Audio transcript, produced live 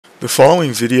The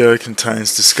following video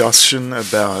contains discussion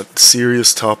about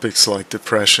serious topics like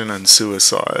depression and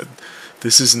suicide.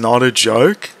 This is not a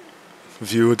joke.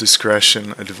 Viewer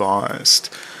discretion advised.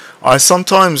 I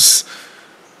sometimes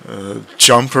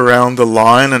jump around the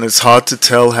line and it's hard to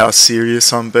tell how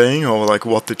serious I'm being or like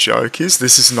what the joke is.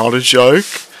 This is not a joke.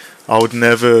 I would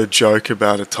never joke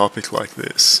about a topic like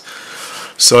this.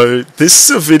 So this is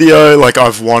a video like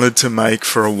I've wanted to make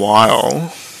for a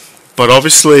while. But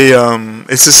obviously,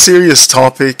 it's a serious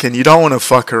topic and you don't want to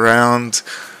fuck around.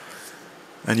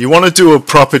 And you want to do a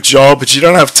proper job, but you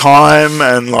don't have time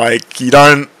and like, you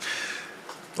don't...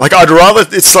 Like, I'd rather...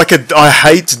 It's like I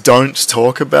hate don't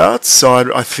talk about,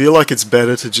 so I feel like it's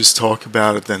better to just talk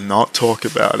about it than not talk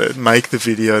about it. Make the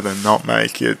video than not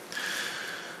make it.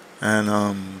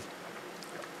 And,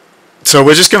 so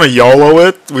we're just going to YOLO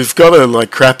it. We've got a,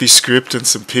 like, crappy script and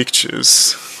some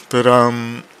pictures. But,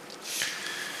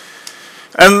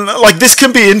 and like this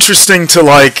can be interesting to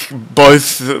like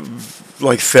both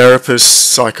like therapists,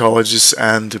 psychologists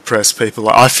and depressed people.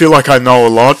 I feel like I know a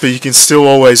lot, but you can still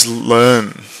always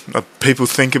learn. People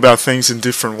think about things in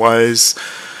different ways,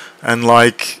 and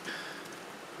like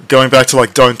going back to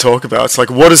like don't talk about, it's like,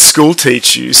 what does school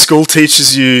teach you? School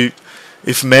teaches you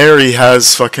if Mary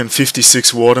has fucking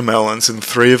 56 watermelons and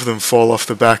 3 of them fall off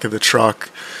the back of the truck,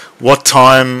 what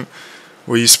time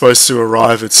were you supposed to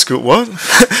arrive at school? What?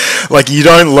 Like, you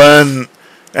don't learn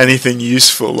anything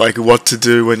useful, like what to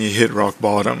do when you hit rock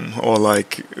bottom, or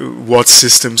like what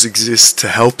systems exist to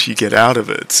help you get out of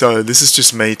it. So this is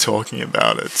just me talking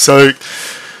about it. So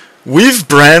we've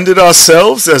branded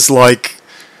ourselves as like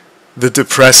the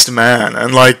depressed man,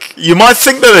 and like you might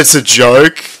think that it's a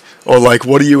joke, or like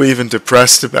what are you even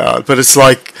depressed about? But it's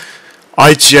like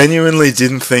I genuinely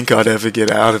didn't think I'd ever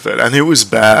get out of it, and it was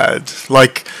bad.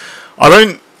 Like I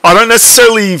don't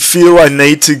necessarily feel I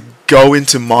need to go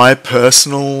into my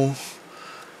personal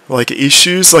like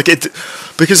issues, like it,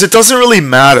 because it doesn't really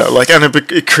matter. Like, and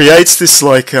it creates this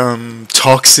like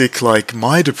toxic, like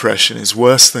my depression is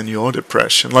worse than your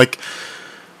depression. Like,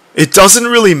 it doesn't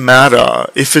really matter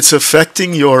if it's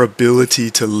affecting your ability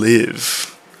to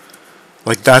live.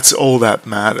 Like, that's all that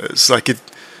matters. Like it.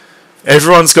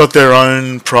 Everyone's got their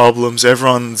own problems,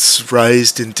 everyone's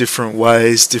raised in different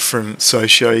ways, different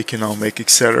socioeconomic,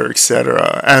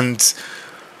 etc., and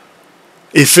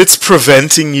if it's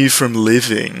preventing you from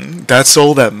living, that's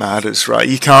all that matters, right?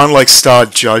 You can't like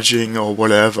start judging or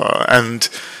whatever, and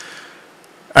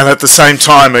at the same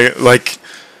time, like,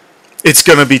 it's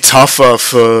going to be tougher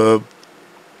for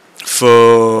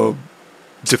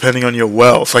depending on your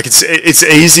wealth. Like, it's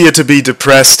easier to be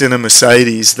depressed in a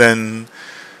Mercedes than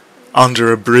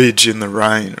under a bridge in the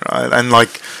rain, right? And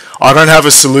like, I don't have a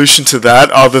solution to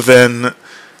that other than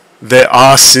there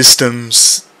are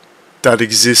systems that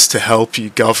exist to help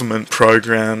you, government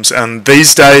programs, and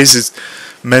these days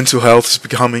mental health is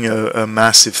becoming a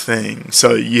massive thing,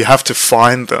 so you have to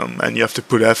find them and you have to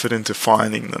put effort into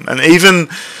finding them. And even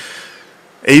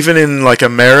in like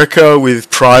America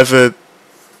with private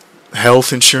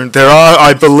health insurance,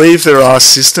 I believe there are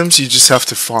systems, you just have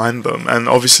to find them, and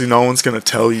obviously no one's going to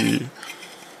tell you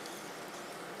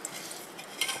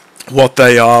what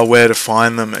they are, where to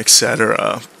find them,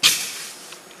 etc.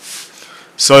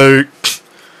 So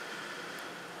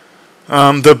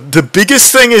the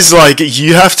biggest thing is like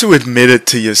you have to admit it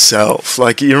to yourself.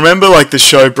 Like, you remember like the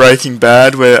show Breaking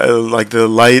Bad, where like the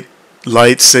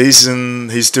late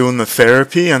season he's doing the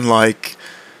therapy, and like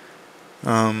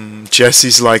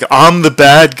Jesse's like, I'm the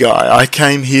bad guy, I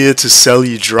came here to sell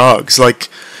you drugs. Like,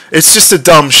 it's just a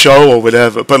dumb show or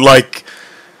whatever, but like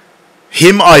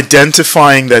him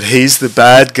identifying that he's the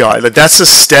bad guy, like that's a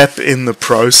step in the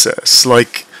process.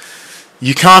 Like,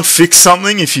 you can't fix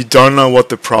something if you don't know what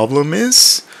the problem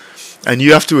is, and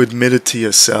you have to admit it to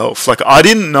yourself. Like, I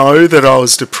didn't know that I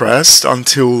was depressed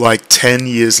until like 10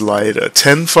 years later.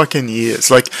 10 fucking years.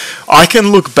 Like, I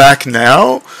can look back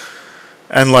now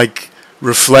and like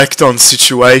reflect on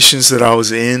situations that I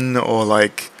was in, or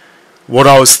like what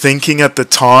I was thinking at the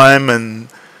time, and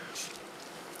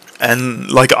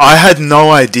like I had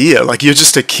no idea. Like, you're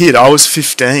just a kid. I was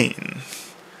 15,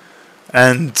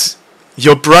 and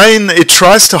your brain, it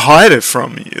tries to hide it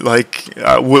from you. Like,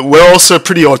 we're also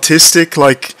pretty autistic,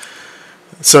 like,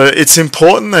 so it's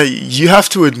important that you have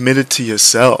to admit it to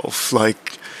yourself.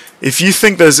 Like, if you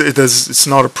think it's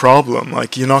not a problem,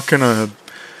 like, you're not gonna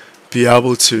be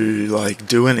able to like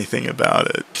do anything about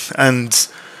it. And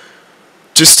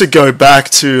just to go back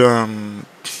to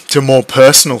more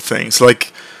personal things,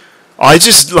 like, I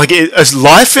just like as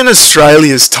life in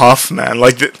Australia is tough, man.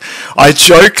 Like, I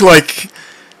joke like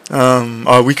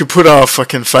we could put our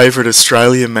fucking favorite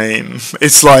Australia meme.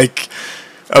 It's like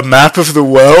a map of the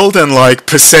world and like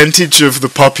percentage of the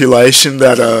population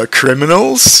that are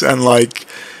criminals, and like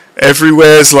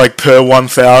everywhere's like per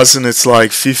 1,000 it's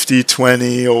like 50,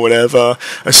 20 or whatever.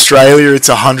 Australia, it's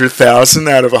 100,000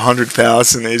 out of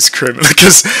 100,000 is criminal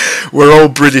because we're all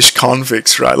British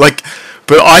convicts, right? Like,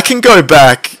 but I can go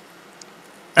back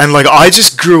and like I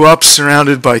just grew up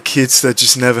surrounded by kids that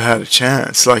just never had a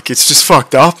chance. Like, it's just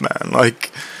fucked up, man.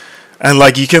 Like, and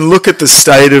like you can look at the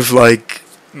state of like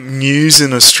news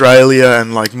in Australia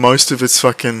and like most of it's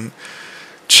fucking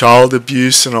child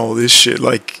abuse and all this shit.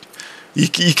 Like, you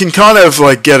can kind of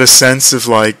like get a sense of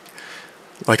like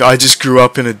I just grew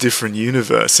up in a different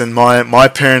universe, and my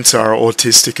parents are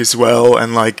autistic as well,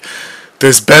 and like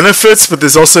there's benefits but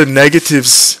there's also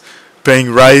negatives being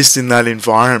raised in that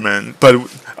environment. But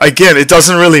again, it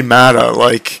doesn't really matter.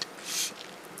 Like,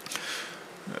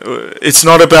 it's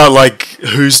not about like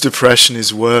whose depression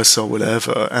is worse or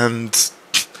whatever. And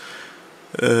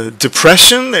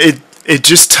depression, it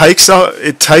just takes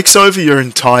over your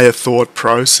entire thought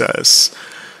process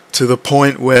to the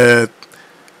point where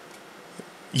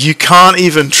you can't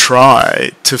even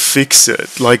try to fix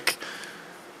it. Like,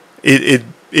 it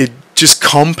just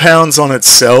compounds on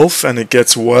itself, and it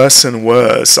gets worse and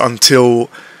worse until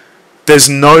there's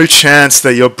no chance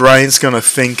that your brain's going to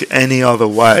think any other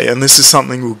way. And this is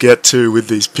something we'll get to with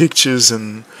these pictures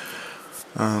and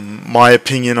my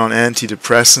opinion on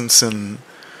antidepressants and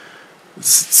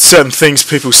certain things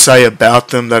people say about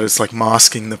them, that it's like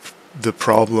masking the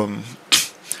problem.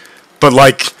 But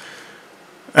like,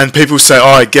 and people say,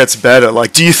 oh, it gets better.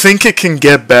 Like, do you think it can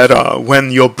get better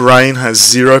when your brain has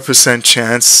 0%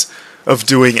 chance of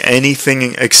doing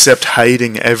anything except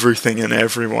hating everything and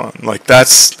everyone? Like,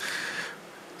 that's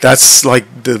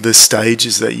like the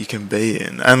stages that you can be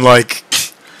in. And like,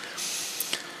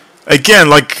 again,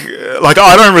 like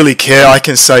I don't really care. I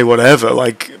can say whatever.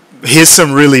 Like, here's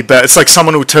some really bad. It's like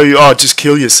someone will tell you, "Oh, just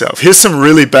kill yourself." Here's some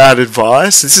really bad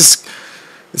advice.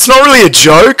 It's not really a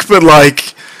joke, but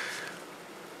like,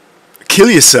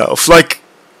 kill yourself. Like,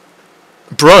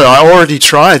 bro, I already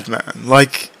tried, man.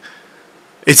 Like,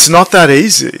 it's not that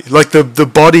easy. Like, the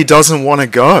body doesn't want to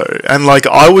go. And like,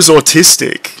 I was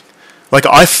autistic. Like,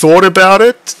 I thought about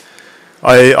it.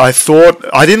 I thought,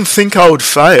 I didn't think I would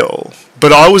fail,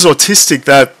 but I was autistic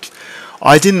that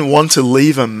I didn't want to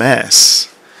leave a mess.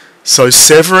 So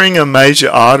severing a major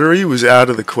artery was out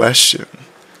of the question.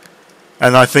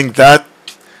 And I think that,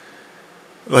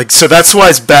 like, so that's why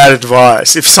it's bad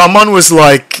advice. If someone was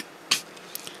like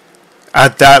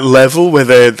at that level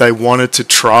where they wanted to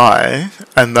try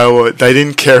and they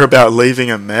didn't care about leaving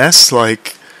a mess,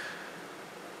 like,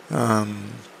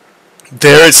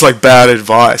 there it's like bad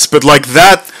advice. But like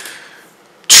that,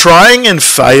 trying and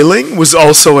failing was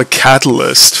also a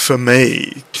catalyst for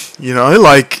me, you know.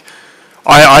 Like,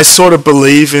 I sort of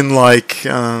believe in like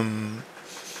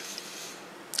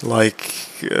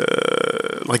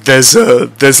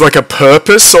there's like a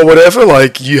purpose or whatever.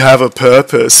 Like, you have a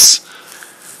purpose,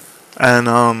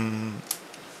 and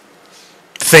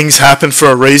things happen for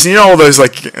a reason. You know, all those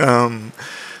like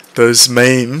those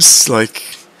memes, like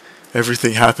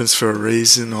everything happens for a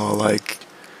reason, or like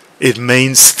it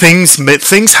means things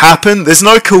happen. There's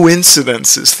no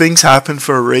coincidences. Things happen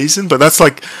for a reason. But that's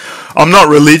like, I'm not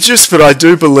religious, but I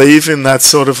do believe in that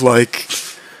sort of like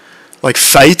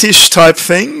fate-ish type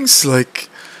things. Like,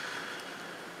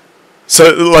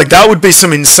 so like that would be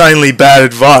some insanely bad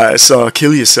advice. Oh,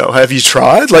 kill yourself. Have you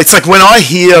tried? Like, it's like when I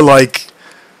hear like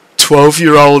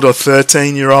 12-year-old or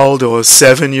 13-year-old or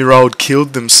 7-year-old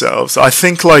killed themselves, I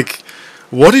think like,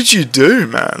 what did you do,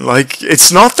 man? Like,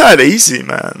 it's not that easy,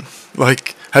 man.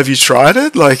 Like, have you tried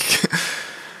it? Like,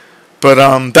 but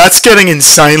that's getting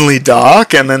insanely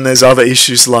dark. And then there's other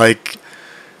issues like,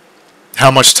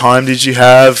 how much time did you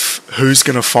have? Who's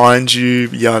gonna find you?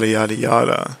 Yada yada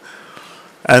yada.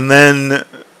 And then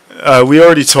we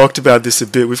already talked about this a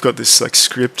bit. We've got this like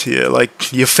script here,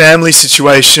 like your family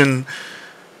situation.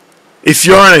 If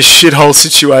you're in a shithole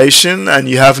situation and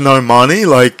you have no money,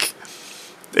 like,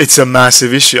 it's a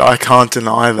massive issue. I can't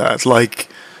deny that. Like,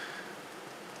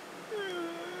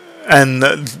 and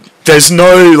there's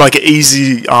no like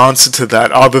easy answer to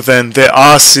that other than there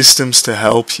are systems to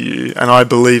help you. And I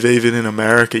believe even in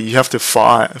America, you have to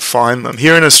find them.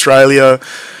 Here in Australia,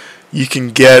 you can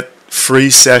get free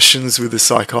sessions with a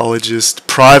psychologist.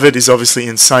 Private is obviously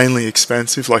insanely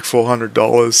expensive, like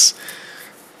 $400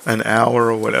 an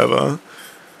hour or whatever.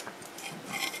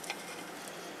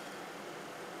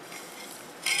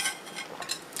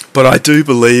 But I do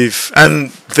believe,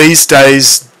 and these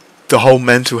days, the whole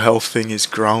mental health thing is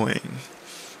growing.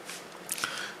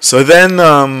 So then,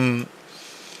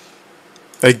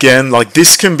 again, like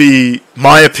this can be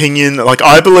my opinion. Like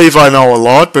I believe I know a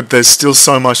lot, but there's still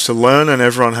so much to learn, and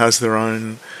everyone has their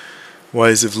own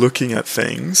ways of looking at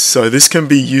things. So this can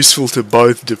be useful to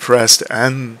both depressed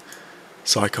and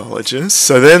psychologists.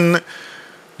 So then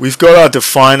we've got our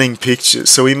defining pictures.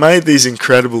 So we made these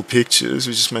incredible pictures.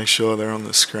 We just make sure they're on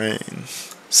the screen.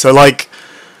 So like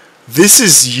this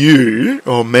is you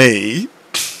or me,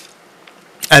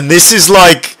 and this is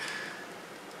like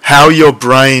how your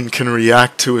brain can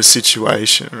react to a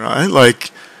situation, right?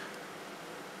 Like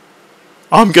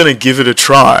I'm going to give it a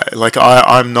try. Like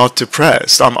I'm not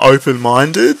depressed. I'm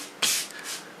open-minded.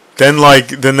 Then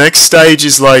like the next stage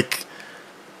is like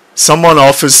someone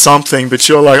offers something, but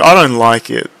you're like, I don't like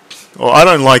it, or I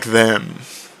don't like them.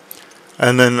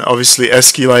 And then obviously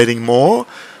escalating more,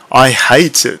 I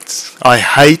hate it. I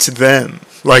hate them.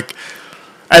 Like,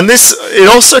 and this, it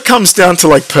also comes down to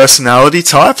like personality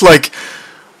type. Like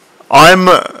I'm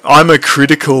a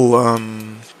critical,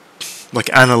 like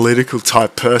analytical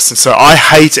type person, so I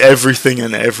hate everything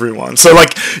and everyone. So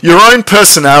like your own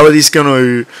personality is going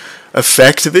to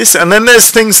affect this. And then there's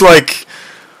things like,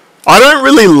 I don't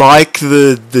really like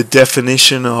the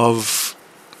definition of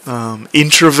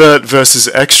introvert versus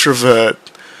extrovert.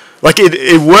 Like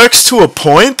it works to a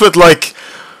point, but like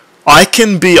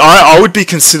I would be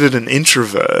considered an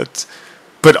introvert,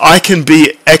 but I can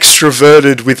be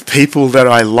extroverted with people that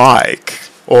I like,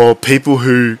 or people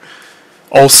who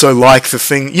also like the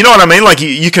thing. You know what I mean? Like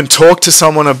you can talk to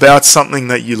someone about something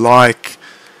that you like,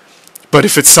 but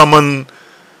if it's someone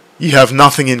you have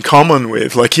nothing in common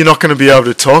with, like you're not going to be able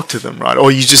to talk to them, right?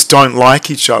 Or you just don't like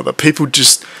each other.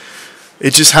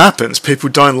 It just happens. People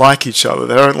don't like each other.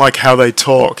 They don't like how they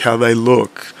talk, how they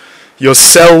look. Your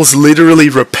cells literally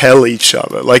repel each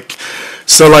other. Like,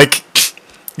 so like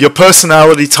your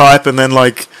personality type, and then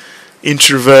like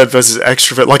introvert versus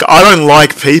extrovert. Like I don't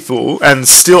like people, and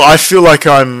still I feel like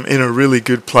I'm in a really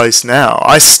good place now.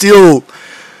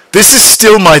 This is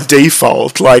still my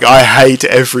default. Like I hate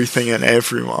everything and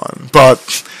everyone,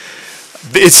 but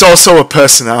it's also a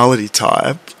personality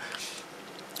type.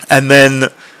 And then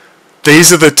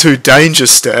these are the two danger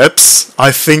steps.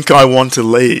 I think I want to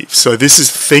leave. So this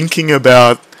is thinking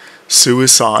about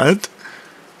suicide.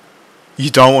 You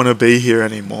don't want to be here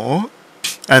anymore.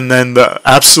 And then the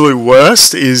absolute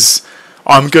worst is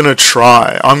I'm going to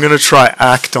try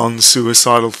act on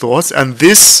suicidal thoughts. And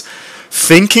this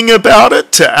thinking about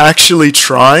it to actually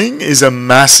trying is a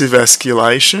massive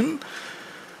escalation.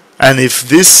 And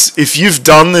if you've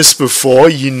done this before,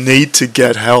 you need to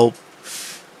get help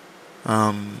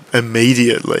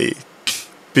immediately,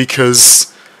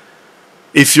 because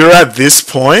if you're at this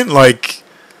point, like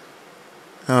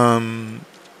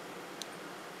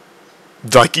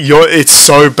it's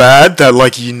so bad that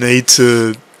like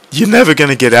you're never going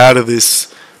to get out of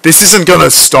this. This isn't going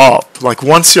to stop. Like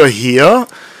once you're here,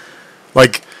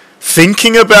 like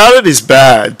thinking about it is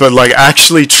bad, but like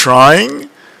actually trying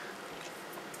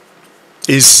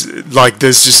is like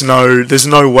there's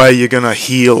no way you're going to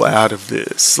heal out of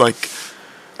this. Like,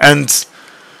 and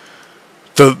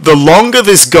the longer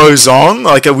this goes on,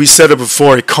 like we said it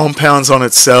before, it compounds on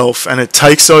itself and it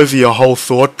takes over your whole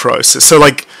thought process. So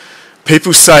like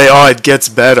people say, oh, it gets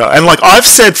better. And like I've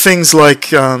said things like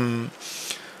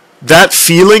that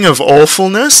feeling of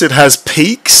awfulness, it has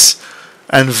peaks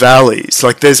and valleys.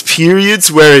 Like there's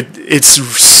periods where it's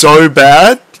so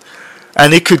bad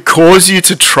and it could cause you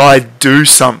to try do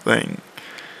something.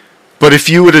 But if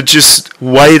you were to just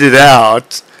wait it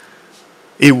out,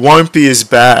 it won't be as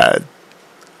bad.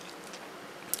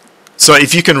 So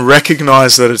if you can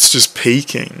recognize that it's just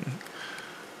peaking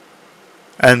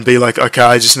and be like, okay,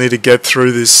 I just need to get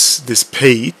through this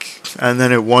peak, and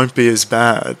then it won't be as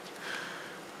bad.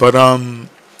 But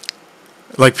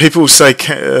like people say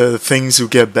things will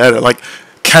get better. Like,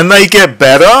 can they get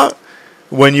better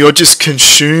when you're just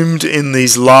consumed in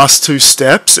these last two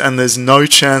steps and there's no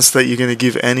chance that you're going to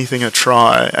give anything a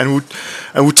try? And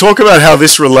we'll talk about how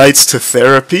this relates to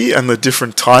therapy and the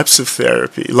different types of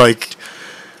therapy. Like,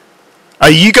 are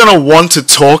you going to want to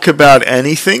talk about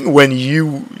anything when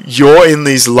you're in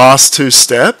these last two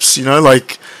steps? You know,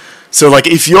 like, so like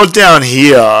if you're down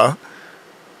here,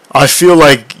 I feel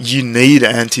like you need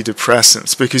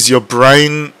antidepressants because your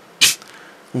brain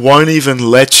won't even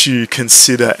let you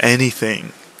consider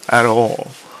anything at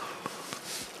all.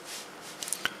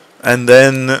 And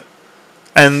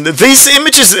these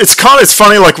images, it's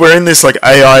funny, like we're in this like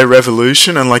AI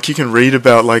revolution, and like you can read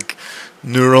about like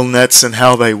neural nets and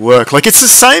how they work. Like it's the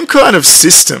same kind of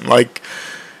system. Like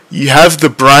you have the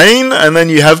brain and then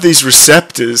you have these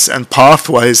receptors and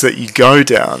pathways that you go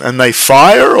down, and they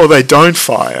fire or they don't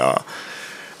fire.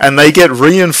 and they get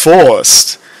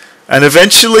reinforced, and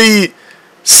eventually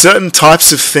certain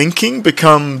types of thinking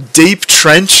become deep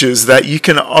trenches that you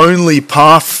can only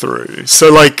path through.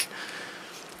 So like,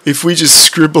 if we just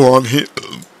scribble on here,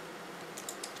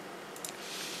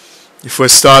 if we're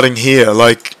starting here,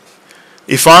 like,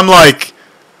 if I'm like,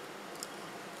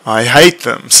 I hate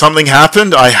them, something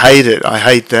happened, I hate it, I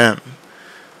hate them.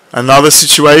 Another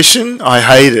situation, I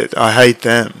hate it, I hate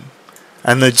them.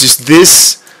 And they're just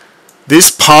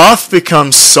this path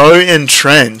becomes so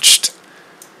entrenched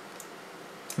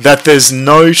that there's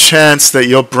no chance that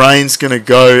your brain's going to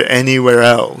go anywhere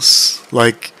else.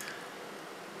 Like,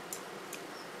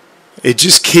 it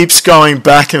just keeps going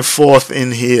back and forth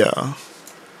in here.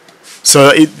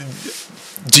 So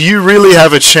do you really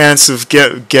have a chance of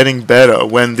getting better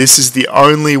when this is the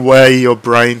only way your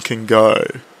brain can go?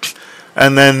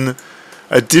 And then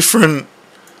a different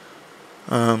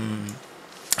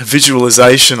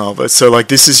visualization of it. So like,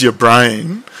 this is your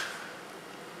brain,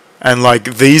 and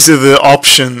like, these are the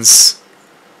options.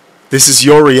 This is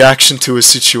your reaction to a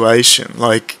situation.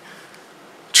 Like,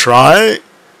 try,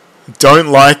 don't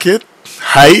like it,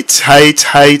 hate, hate,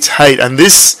 hate, hate. And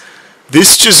this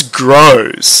just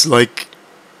grows. Like,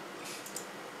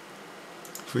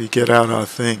 if we get out our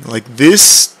thing, like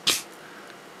this,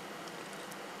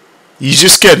 you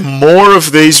just get more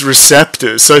of these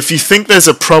receptors. So if you think there's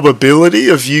a probability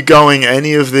of you going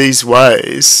any of these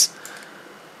ways,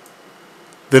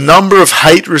 the number of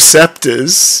hate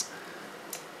receptors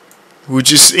will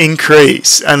just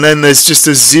increase. And then there's just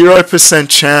a 0%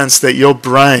 chance that your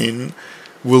brain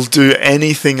will do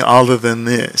anything other than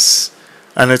this.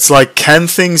 And it's like, can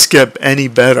things get any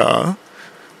better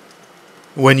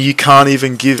when you can't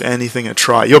even give anything a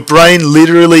try? Your brain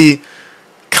literally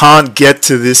can't get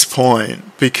to this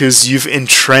point because you've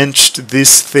entrenched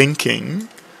this thinking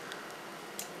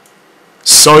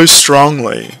so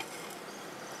strongly.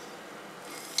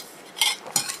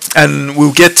 And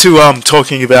we'll get to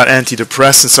talking about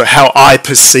antidepressants, so how I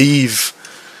perceive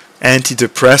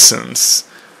antidepressants,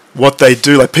 what they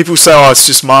do. Like, people say, oh, it's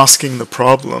just masking the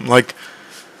problem. Like,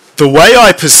 the way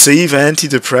I perceive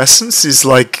antidepressants is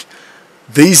like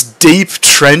these deep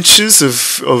trenches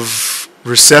of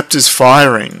receptors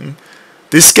firing.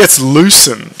 This gets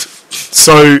loosened.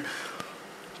 So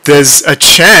there's a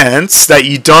chance that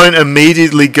you don't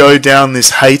immediately go down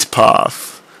this hate path.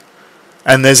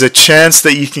 And there's a chance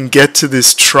that you can get to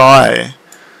this try.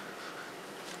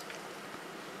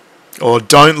 Or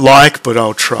don't like, but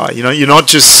I'll try. You know, you're not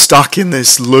just stuck in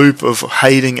this loop of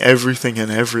hating everything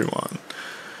and everyone,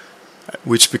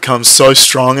 which becomes so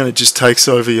strong and it just takes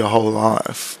over your whole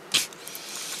life.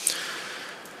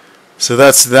 So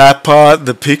that's that part,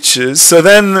 the pictures. So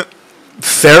then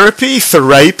therapy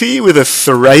with a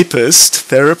therapist,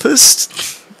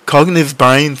 cognitive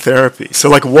brain therapy. So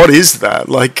like, what is that?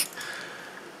 Like,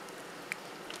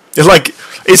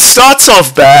 it starts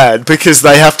off bad because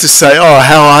they have to say, oh,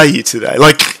 how are you today?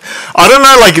 Like, I don't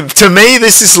know, like, to me,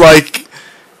 this is like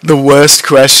the worst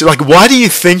question. Like, why do you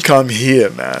think I'm here,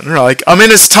 man? Like, I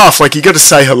mean, it's tough. Like, you got to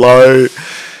say hello.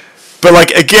 But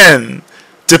like, again,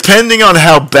 depending on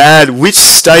how bad, which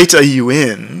state are you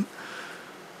in?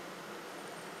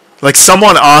 Like,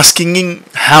 someone asking,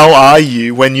 how are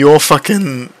you, when you're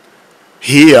fucking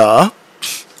here,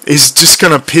 is just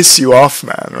gonna piss you off,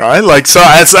 man, right? Like, so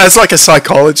as like a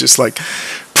psychologist, like,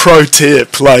 pro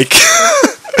tip, like,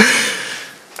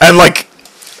 and like,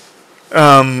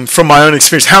 from my own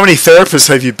experience, how many therapists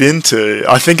have you been to?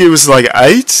 I think it was like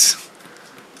 8.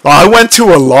 I went to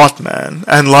a lot, man,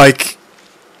 and like,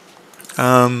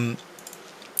 not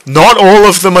all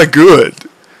of them are good,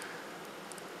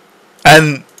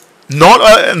 and not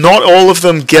all of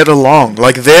them get along.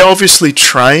 Like, they're obviously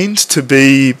trained to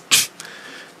be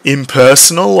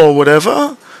impersonal or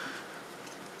whatever,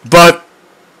 but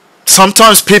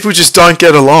sometimes people just don't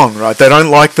get along, right? They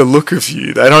don't like the look of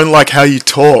you, they don't like how you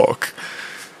talk,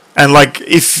 and like,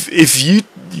 if you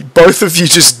both of you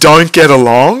just don't get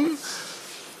along,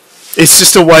 it's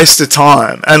just a waste of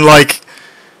time. And like,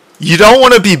 you don't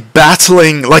want to be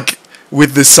battling like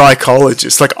with the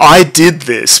psychologist. Like, I did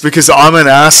this because I'm an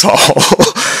asshole.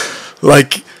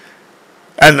 Like,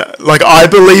 and like, I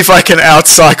believe I can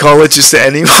out-psychologist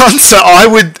anyone, so I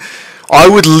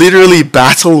would literally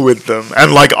battle with them,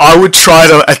 and like, I would try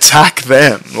to attack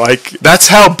them. Like, that's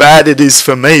how bad it is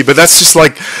for me, but that's just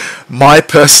like my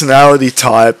personality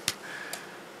type.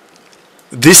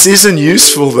 This isn't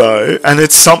useful though, and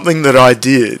it's something that I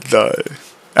did though.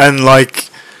 And like,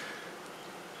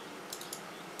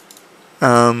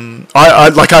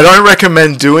 I don't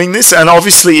recommend doing this, and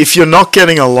obviously if you're not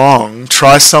getting along,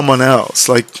 try someone else.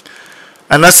 Like,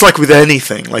 And that's like with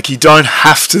anything. Like, you don't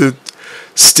have to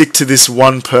stick to this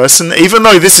one person, even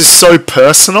though this is so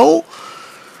personal.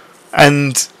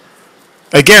 And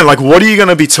again, like, what are you going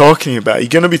to be talking about? You're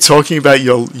going to be talking about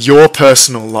your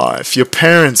personal life, your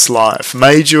parents' life,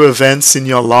 major events in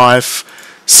your life,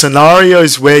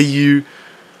 scenarios where you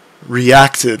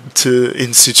reacted to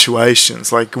in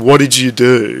situations. Like, what did you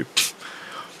do?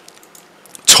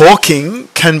 Talking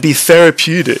can be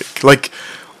therapeutic. Like,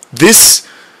 this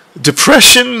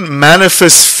depression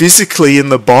manifests physically in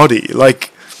the body.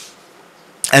 Like,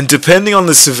 and depending on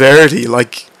the severity,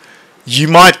 like, you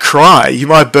might cry, you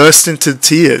might burst into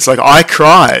tears. Like, I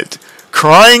cried.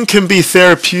 Crying can be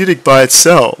therapeutic by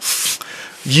itself.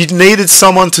 You needed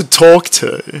someone to talk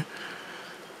to.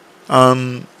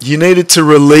 You needed to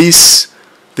release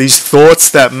these thoughts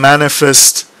that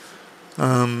manifest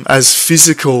as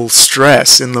physical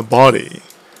stress in the body.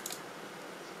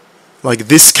 Like,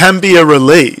 this can be a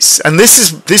release, and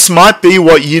this might be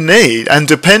what you need. And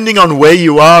depending on where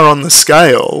you are on the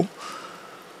scale,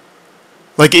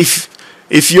 like, if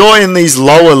you're in these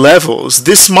lower levels,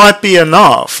 this might be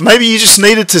enough. Maybe you just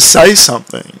needed to say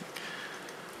something.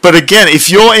 But again, if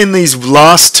you're in these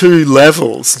last two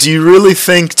levels, do you really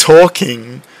think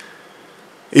talking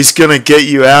is going to get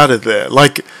you out of there?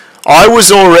 Like, I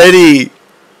was already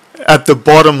at the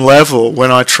bottom level when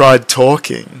I tried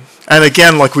talking. And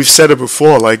again, like we've said it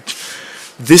before, like,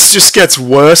 this just gets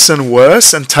worse and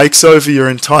worse and takes over your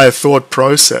entire thought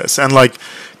process. And like,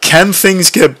 can things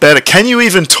get better? Can you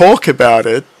even talk about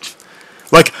it?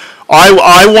 Like,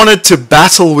 I wanted to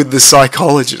battle with the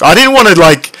psychologist. I didn't want to,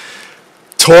 like,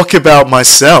 talk about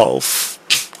myself.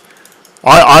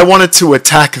 I wanted to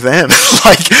attack them.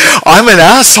 Like, I'm an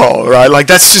asshole, right? Like,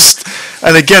 that's just,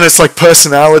 and again, it's like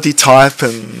personality type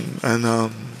and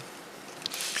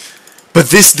but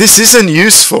this isn't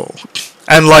useful.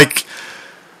 And like,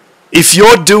 if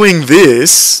you're doing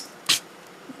this,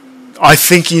 I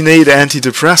think you need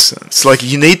antidepressants. Like,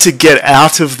 you need to get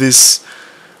out of this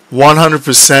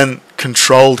 100%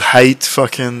 controlled hate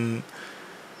fucking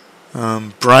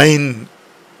brain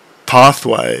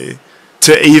pathway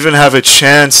to even have a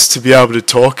chance to be able to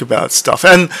talk about stuff.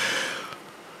 And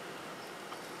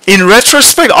in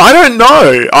retrospect, I don't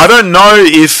know. I don't know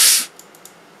if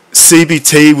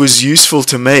CBT was useful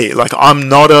to me. Like,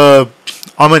 I'm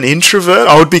an introvert.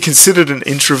 I would be considered an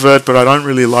introvert, but I don't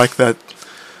really like that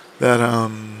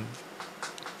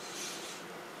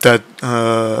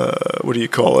what do you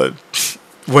call it?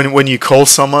 When you call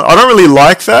someone, I don't really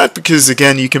like that, because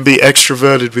again, you can be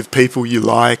extroverted with people you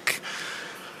like.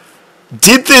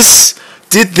 Did this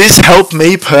help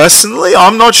me personally?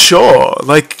 I'm not sure.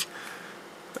 Like,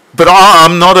 but I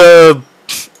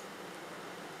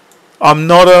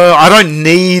don't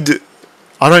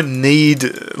need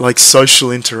like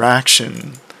social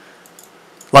interaction.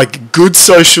 Like, good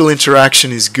social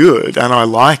interaction is good and I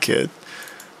like it,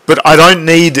 but I don't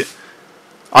need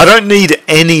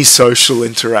any social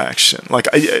interaction. Like,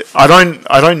 I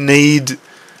don't need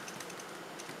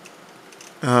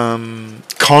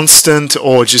constant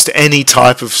or just any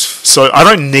type of, so I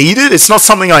don't need it. It's not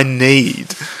something I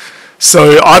need.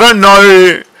 So I don't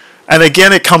know. And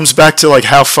again, it comes back to like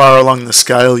how far along the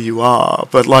scale you are.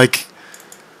 But like,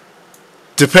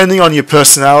 depending on your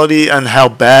personality and how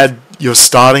bad your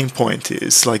starting point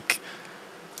is, like,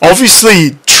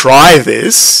 obviously try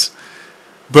this.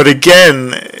 But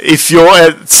again, if you're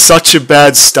at such a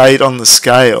bad state on the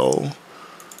scale,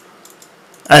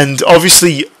 and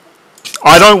obviously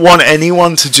I don't want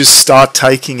anyone to just start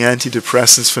taking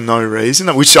antidepressants for no reason,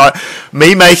 which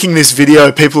me making this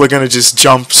video, people are going to just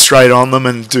jump straight on them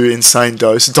and do insane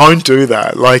doses. Don't do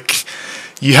that. Like,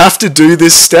 you have to do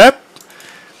this step,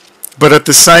 but at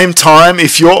the same time,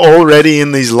 if you're already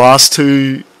in these last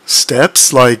two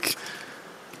steps, like,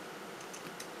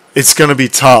 it's going to be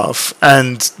tough.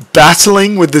 And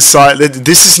battling with this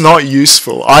is not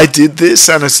useful. I did this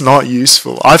and it's not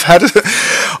useful. I've had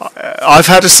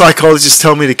a psychologist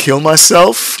tell me to kill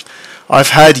myself. I've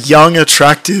had young,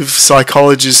 attractive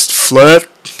psychologists flirt,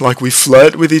 like we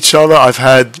flirt with each other. I've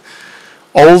had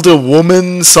older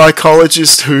woman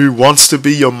psychologist who wants to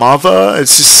be your mother.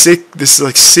 It's just sick. This is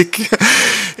like sick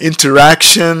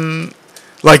interaction.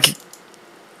 Like,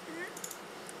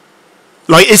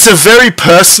 it's a very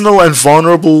personal and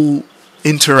vulnerable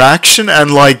interaction,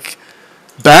 and like,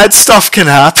 bad stuff can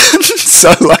happen.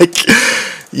 So like,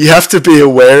 you have to be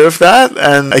aware of that.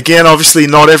 And again, obviously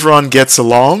not everyone gets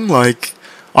along. Like,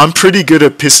 I'm pretty good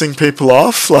at pissing people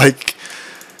off. Like,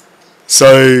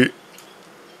 so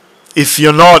if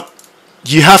you're not,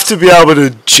 you have to be able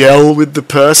to gel with the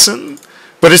person,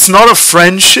 but it's not a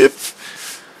friendship,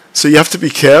 so you have to be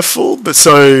careful. But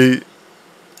so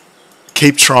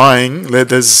keep trying.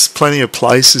 There's plenty of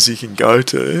places you can go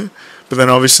to, but then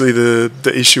obviously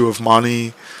the issue of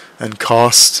money and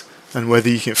cost, and whether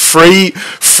you can free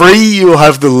you'll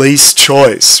have the least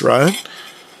choice, right?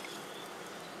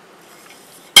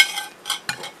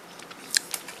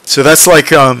 So that's like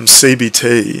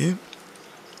CBT.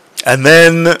 And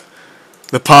then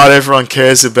the part everyone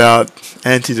cares about,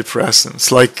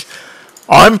 antidepressants. Like,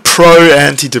 I'm pro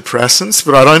antidepressants,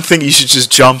 but I don't think you should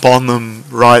just jump on them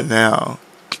right now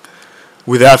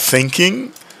without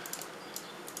thinking,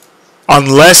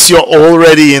 unless you're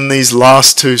already in these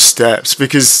last two steps.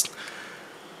 Because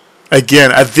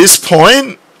again, at this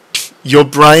point, your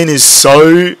brain is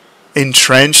so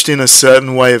entrenched in a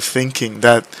certain way of thinking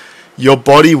that your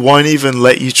body won't even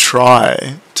let you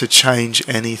try to change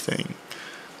anything.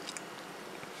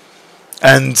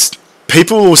 And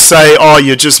people will say, oh,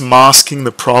 you're just masking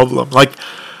the problem. Like,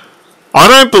 I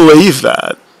don't believe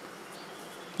that.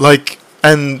 Like,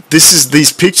 and this is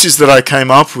these pictures that I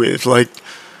came up with.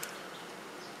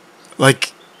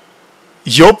 Like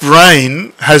your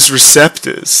brain has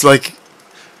receptors. Like,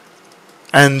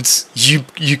 and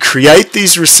you create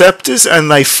these receptors and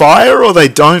they fire or they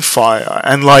don't fire.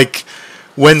 And like,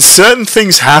 when certain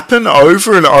things happen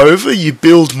over and over, you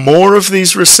build more of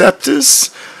these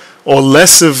receptors or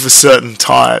less of a certain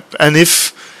type. And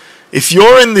if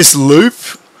you're in this loop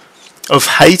of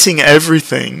hating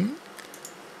everything,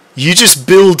 you just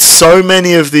build so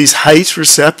many of these hate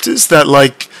receptors that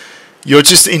like you're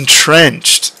just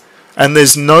entrenched, and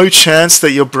there's no chance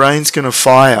that your brain's going to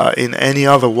fire in any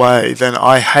other way than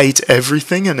I hate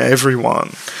everything and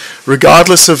everyone,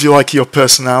 regardless of your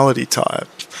personality type.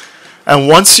 And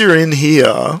once you're in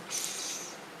here,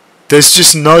 there's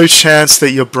just no chance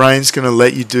that your brain's going to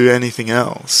let you do anything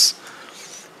else.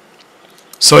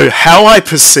 So how I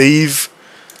perceive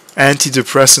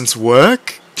antidepressants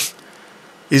work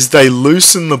is they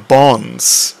loosen the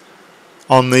bonds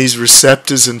on these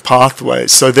receptors and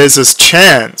pathways. So there's a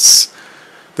chance,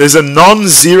 there's a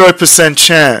non-0%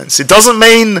 chance. It doesn't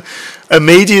mean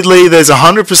immediately there's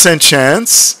 100%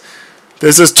 chance.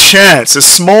 There's a chance, a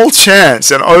small chance,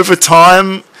 and over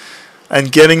time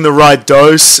and getting the right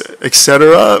dose,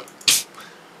 etc.,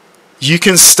 you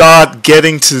can start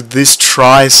getting to this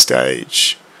try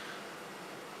stage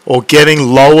or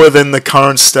getting lower than the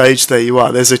current stage that you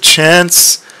are. There's a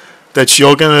chance that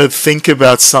you're going to think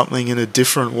about something in a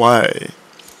different way.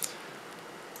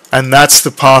 And that's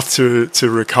the path to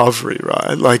recovery,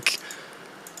 right? Like,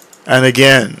 and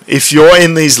again, if you're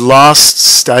in these last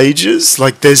stages,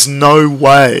 like, there's no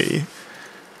way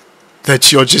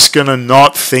that you're just going to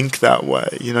not think that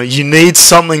way. You know, you need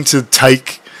something to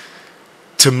take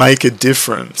to make a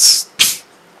difference.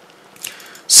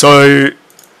 So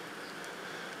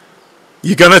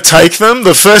you're going to take them.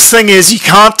 The first thing is you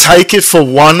can't take it for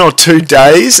 1 or 2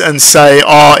 days and say,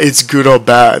 oh, it's good or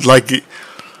bad. Like,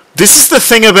 this is the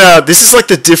thing about, this is like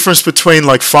the difference between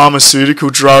like pharmaceutical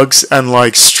drugs and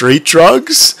like street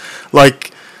drugs.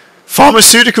 Like,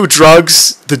 pharmaceutical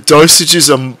drugs, the dosages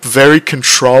are very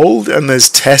controlled and there's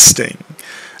testing.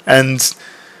 And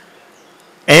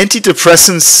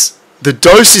antidepressants, the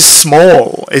dose is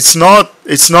small. It's not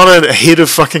a hit of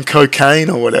fucking cocaine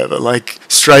or whatever, like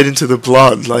straight into the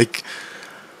blood. Like,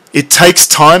 it takes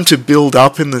time to build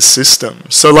up in the system.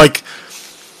 So like,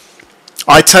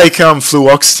 I take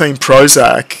fluoxetine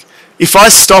Prozac. If I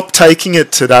stop taking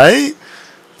it today,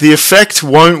 the effect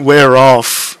won't wear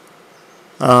off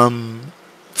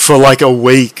for like a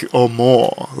week or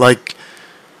more. Like,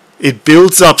 it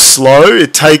builds up slow.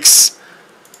 It takes,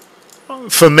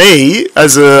 for me,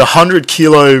 as a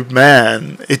 100-kilo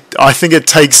man, I think it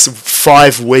takes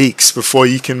 5 weeks before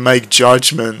you can make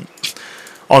judgment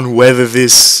on whether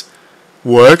this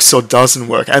works or doesn't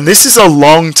work. And this is a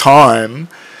long time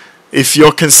if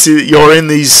you're in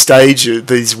these stages,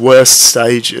 these worst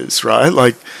stages, right?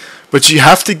 Like, but you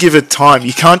have to give it time.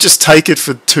 You can't just take it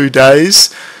for 2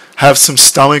 days, have some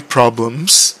stomach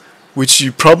problems, which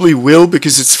you probably will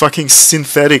because it's fucking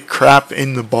synthetic crap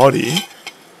in the body.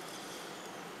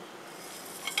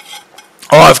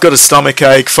 Oh, I've got a stomach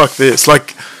ache, fuck this.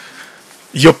 Like,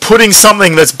 you're putting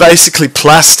something that's basically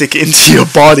plastic into your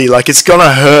body. Like, it's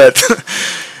gonna hurt.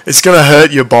 It's gonna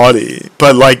hurt your body.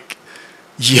 But, like,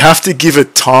 you have to give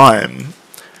it time.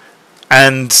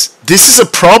 And this is a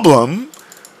problem,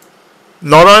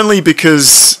 not only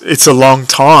because it's a long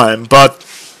time, but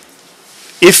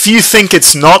if you think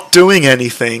it's not doing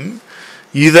anything,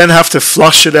 you then have to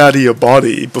flush it out of your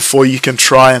body before you can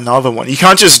try another one. You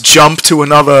can't just jump to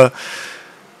a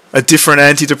different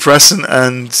antidepressant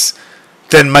and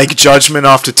then make judgment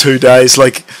after 2 days.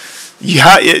 Like,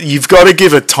 you've got to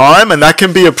give it time, and that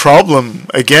can be a problem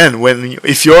again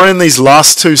if you're in these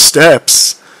last two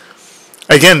steps.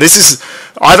 Again,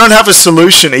 I don't have a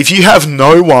solution. If you have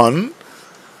no one,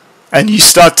 and you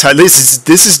start this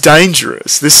is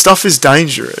dangerous. This stuff is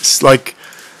dangerous. Like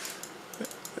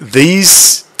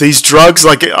these drugs,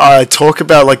 like I talk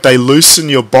about, like they loosen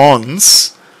your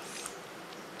bonds.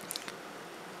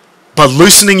 But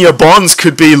loosening your bonds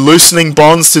could be loosening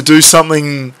bonds to do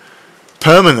something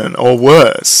permanent or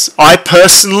worse. I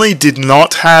personally did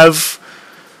not have.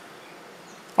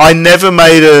 I never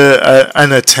made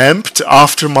an attempt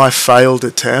after my failed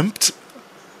attempt.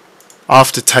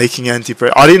 After taking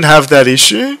antidepressants, I didn't have that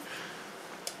issue.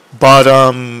 But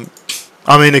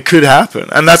I mean, it could happen,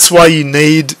 and that's why you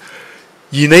need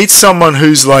someone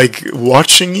who's like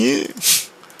watching you,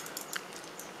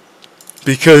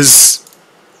 because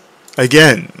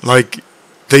again, like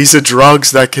these are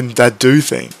drugs that do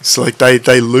things. Like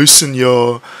they loosen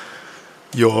your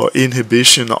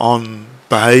inhibition on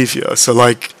behavior. So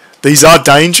like these are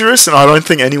dangerous, and I don't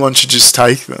think anyone should just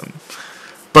take them.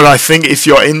 But I think if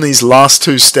you're in these last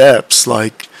two steps,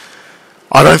 like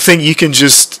I don't think you can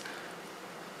just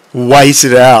wait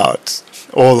it out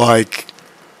or like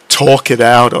talk it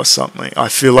out or something. I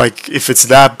feel like if it's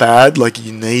that bad, like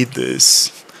you need this.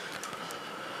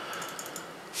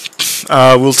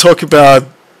 We'll talk about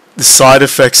the side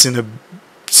effects in a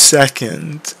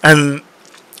second. And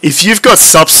if you've got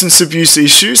substance abuse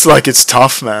issues, like it's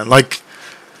tough, man. Like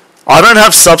I don't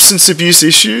have substance abuse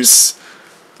issues,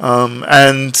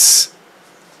 and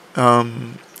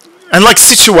like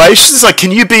situations, like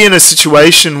can you be in a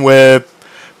situation where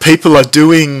people are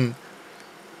doing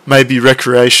maybe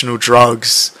recreational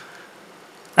drugs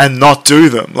and not do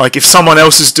them? Like if someone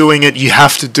else is doing it, you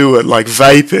have to do it, like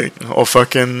vaping or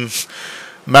fucking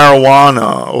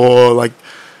marijuana, or like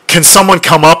can someone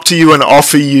come up to you and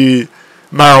offer you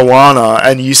marijuana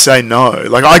and you say no?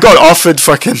 Like I got offered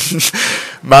fucking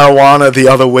marijuana the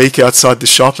other week outside the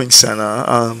shopping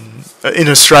centre. In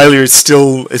Australia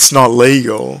it's not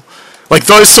legal. Like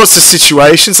those sorts of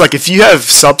situations, like if you have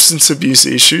substance abuse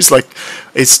issues, like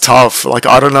it's tough. Like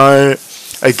I don't know,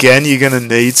 again, you're going to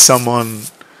need someone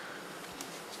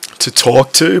to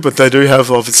talk to, but they do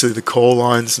have obviously the call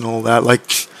lines and all that. Like,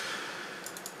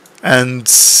 and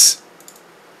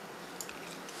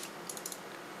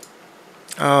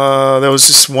there was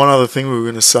just one other thing we were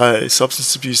going to say.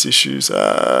 Substance abuse issues.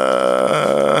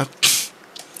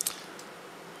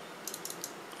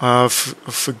 I've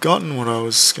forgotten what I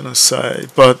was going to say.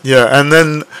 But yeah, and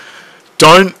then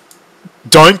don't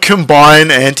combine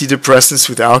antidepressants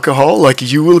with alcohol. Like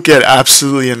you will get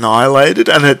absolutely annihilated,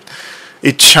 and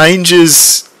it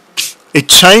changes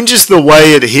the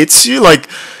way it hits you. Like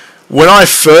when I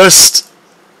first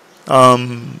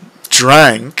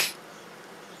drank,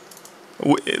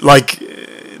 like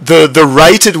the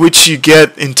rate at which you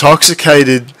get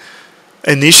intoxicated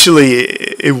initially,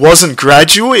 it wasn't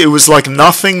gradual. It was like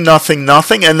nothing,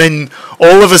 and then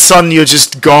all of a sudden you're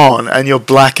just gone and you're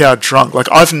blackout drunk.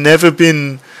 Like I've never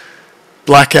been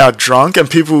blackout drunk, and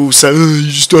people will say, oh, you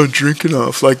just don't drink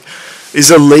enough. Like, is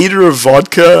a liter of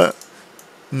vodka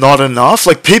not enough?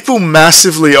 Like people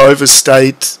massively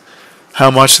overstate how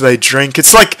much they drink.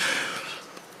 It's like,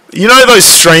 you know those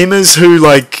streamers who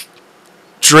like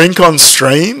drink on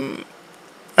stream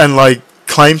and like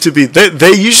claim to be,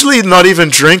 they're usually not even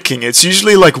drinking. It's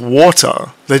usually like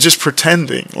water. They're just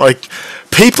pretending. Like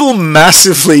people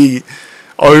massively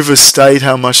overstate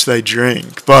how much they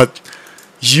drink, but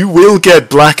you will get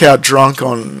blackout drunk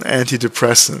on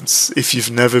antidepressants if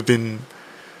you've never been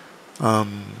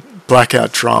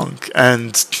blackout drunk,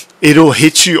 and it'll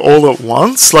hit you all at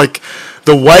once. Like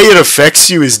the way it affects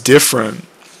you is different,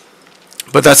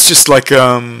 but that's just like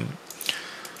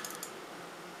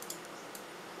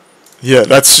yeah,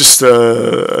 that's just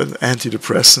an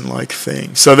antidepressant-like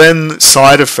thing. So then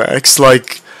side effects,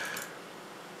 like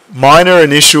minor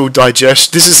initial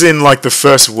digestion. This is in like the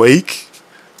first week.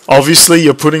 Obviously,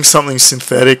 you're putting something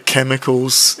synthetic,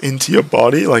 chemicals into your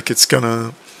body. Like it's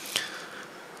gonna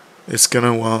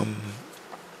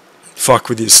fuck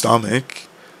with your stomach.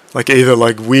 Like either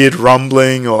like weird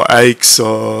rumbling or aches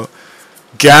or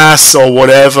gas or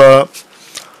whatever.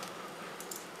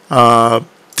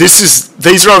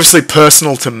 These are obviously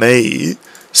personal to me.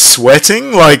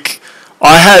 Sweating, like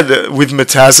I had with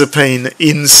mirtazapine,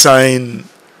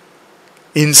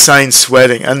 insane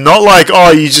sweating, and not like,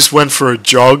 oh, you just went for a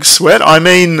jog sweat. I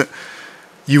mean,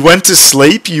 you went to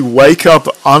sleep, you wake up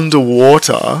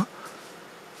underwater,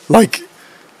 like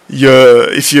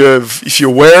if you're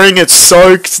wearing it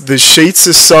soaked, the sheets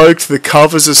are soaked, the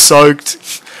covers are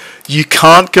soaked. you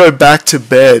can't go back to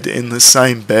bed in the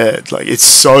same bed. Like it's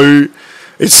so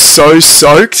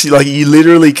soaked, like you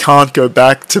literally can't go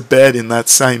back to bed in that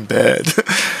same bed.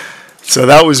 So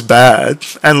that was bad.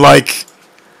 And like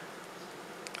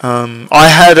I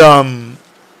had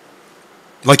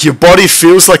like your body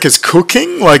feels like it's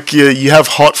cooking, like you have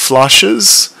hot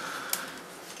flushes.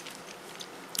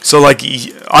 So like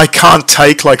I can't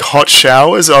take like hot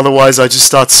showers, otherwise I just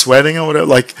start sweating or whatever.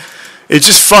 Like it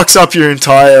just fucks up your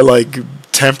entire like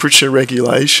temperature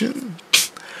regulation.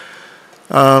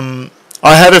 I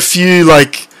had a few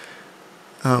like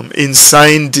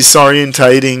insane,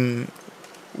 disorientating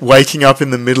waking up in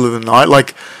the middle of the night.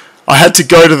 Like I had to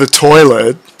go to the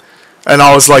toilet and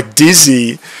I was like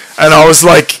dizzy and I was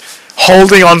like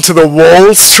holding onto the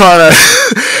walls trying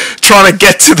to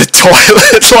get to the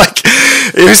toilet. Like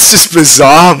it was just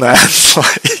bizarre, man.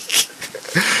 Like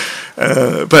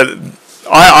but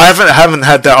I haven't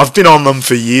had that. I've been on them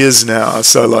for years now,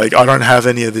 so like I don't have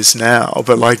any of this now.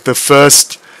 But like the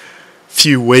first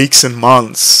few weeks and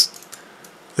months,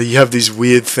 you have these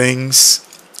weird things.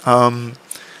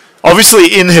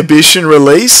 Obviously, inhibition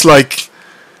release. Like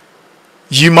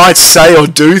you might say or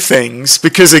do things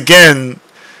because again,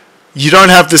 you don't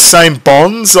have the same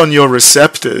bonds on your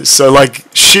receptors. So like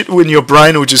shit when your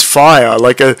brain will just fire.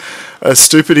 Like a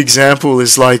stupid example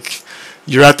is like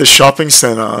you're at the shopping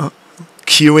center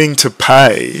queuing to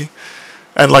pay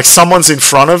and like someone's in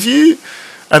front of you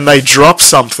and they drop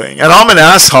something and I'm an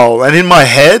asshole and in my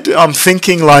head I'm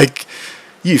thinking like,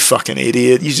 you fucking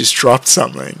idiot, you just dropped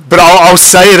something. But I'll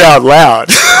say it out loud.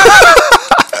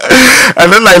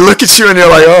 And then they look at you and you're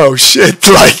like, oh shit,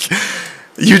 like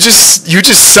you just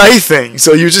say things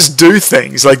or you just do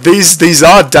things. Like these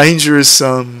are dangerous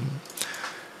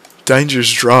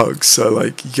drugs, so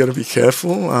like you gotta be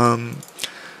careful.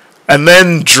 And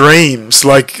then dreams,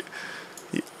 like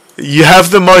you have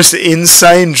the most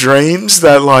insane dreams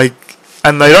that like,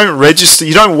 and they don't register.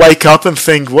 You don't wake up and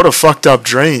think, what a fucked up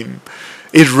dream.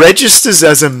 It registers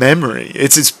as a memory.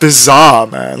 It's bizarre,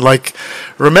 man. Like,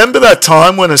 remember that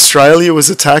time when Australia was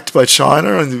attacked by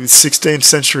China and with 16th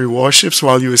century warships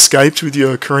while you escaped with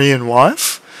your Korean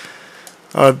wife?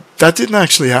 That didn't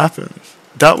actually happen.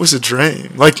 That was a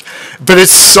dream. Like, but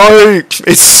it's so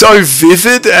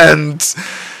vivid and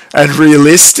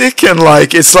realistic and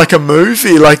like it's like a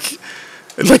movie. Like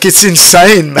it's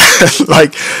insane, man.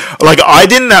 like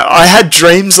I had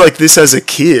dreams like this as a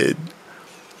kid.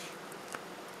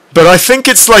 But I think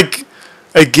it's like,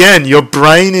 again, your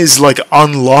brain is like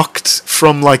unlocked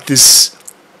from like this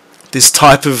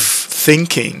type of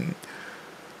thinking.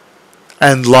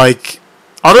 And like,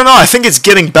 I don't know, I think it's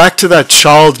getting back to that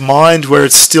child mind where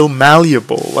it's still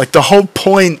malleable. Like the whole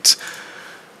point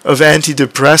of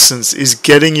antidepressants is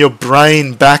getting your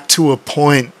brain back to a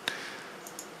point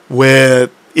where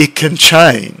it can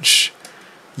change.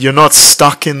 You're not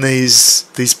stuck in these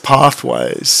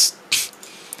pathways.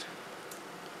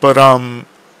 But I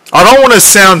don't want to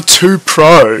sound too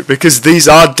pro because these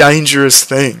are dangerous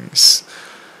things.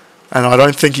 And I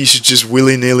don't think you should just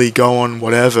willy-nilly go on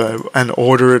whatever and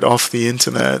order it off the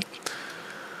internet.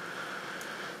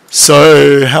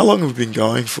 So how long have we been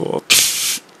going for?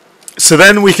 So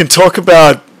then we can talk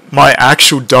about my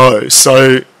actual dose.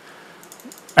 So,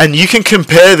 and you can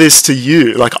compare this to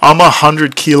you. Like I'm a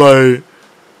 100-kilo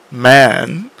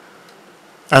man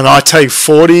and I take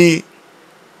 40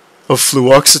 of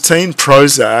fluoxetine,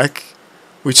 Prozac,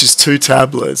 which is 2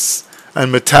 tablets,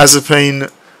 and mirtazapine,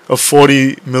 a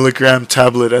 40 milligram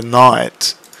tablet at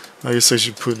night. I guess I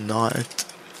should put night.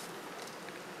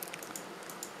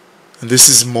 And this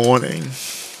is morning.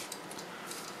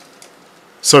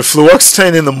 So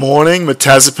fluoxetine in the morning,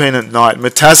 mirtazapine at night.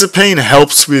 Mirtazapine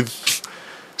helps with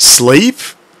sleep,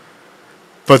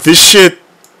 but this shit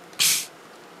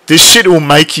will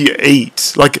make you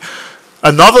eat. Like,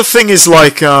 another thing is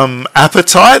like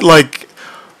appetite. Like,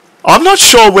 I'm not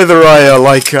sure whether I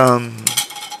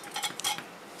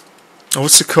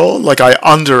what's it called? Like I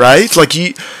underate. Like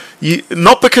you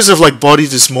not because of like body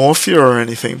dysmorphia or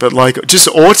anything, but like just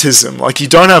autism. Like you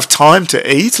don't have time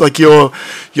to eat. Like you're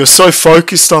so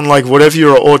focused on like whatever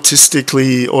you're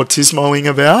autismoing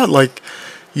about. Like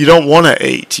you don't want to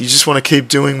eat. You just want to keep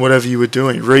doing whatever you were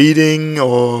doing, reading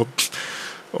or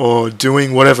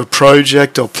doing whatever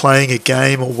project or playing a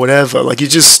game or whatever. Like you're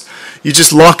just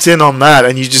locked in on that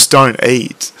and you just don't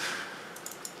eat.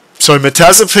 So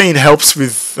mirtazapine helps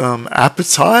with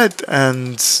appetite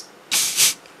and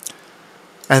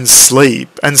sleep.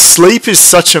 And sleep is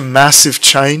such a massive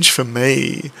change for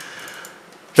me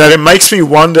that it makes me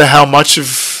wonder how much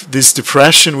of this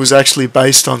depression was actually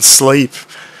based on sleep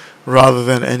rather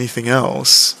than anything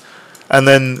else. And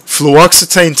then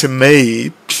fluoxetine to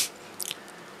me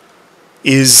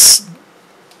is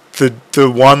the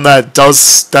one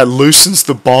that loosens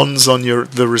the bonds on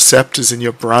the receptors in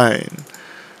your brain.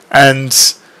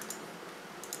 And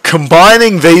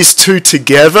combining these two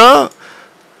together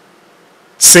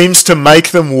seems to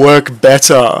make them work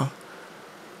better.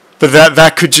 But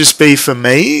that could just be for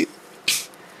me.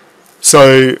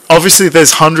 So obviously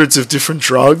there's hundreds of different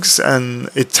drugs and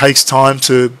it takes time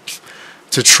to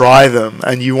try them,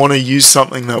 and you want to use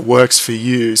something that works for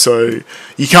you. So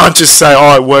you can't just say,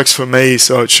 oh, it works for me,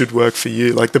 so it should work for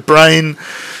you. Like, the brain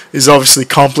is obviously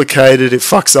complicated. It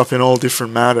fucks up in all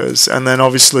different matters. And then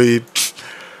obviously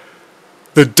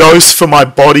the dose for my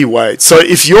body weight. So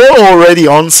if you're already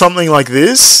on something like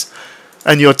this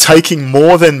and you're taking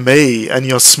more than me and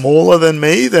you're smaller than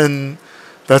me, then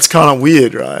that's kind of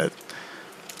weird, right?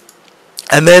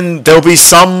 And then there'll be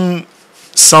some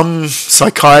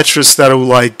psychiatrists that'll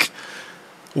like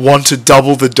want to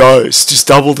double the dose, just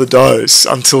double the dose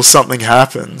until something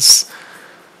happens.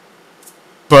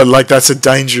 But like, that's a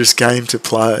dangerous game to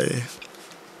play.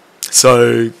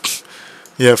 So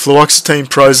yeah, fluoxetine,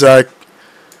 Prozac,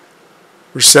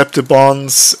 receptor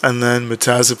bonds, and then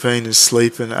mirtazapine is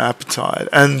sleep and appetite.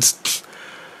 And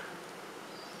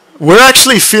we're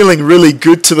actually feeling really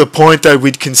good to the point that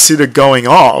we'd consider going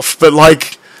off. But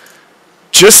like,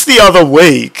 just the other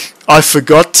week, I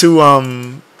forgot to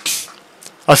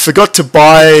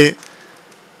buy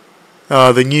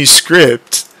the new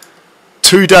script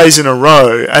 2 days in a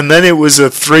row, and then it was a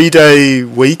 4-day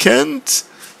weekend.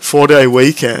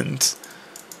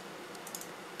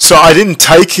 So I didn't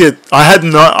take it. I had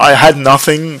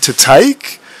nothing to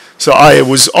take. So I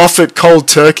was off it cold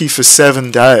turkey for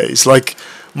 7 days. Like,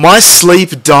 my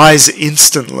sleep dies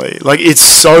instantly. Like, it's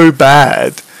so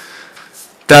bad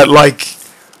that like,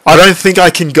 I don't think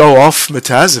I can go off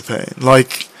mirtazapine.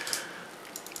 Like,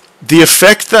 the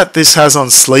effect that this has on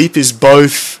sleep is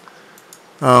both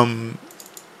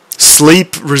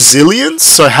sleep resilience,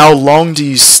 so how long do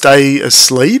you stay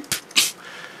asleep,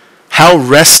 how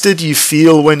rested you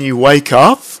feel when you wake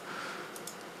up.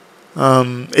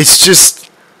 It's just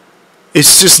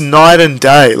night and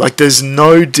day. Like, there's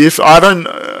no I don't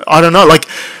know. Like,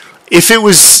 if it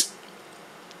was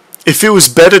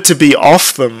better to be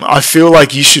off them, I feel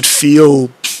like you should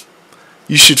feel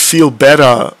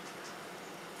better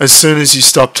as soon as you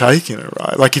stop taking it,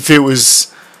 right? Like, if it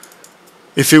was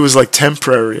like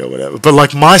temporary or whatever. But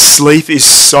like, my sleep is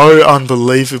so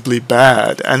unbelievably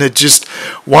bad, and it just,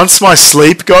 once my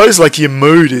sleep goes, like, your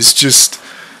mood is just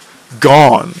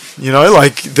gone, you know?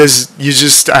 Like, you're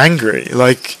just angry,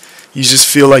 like, you just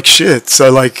feel like shit.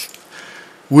 So like,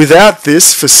 without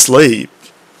this for sleep,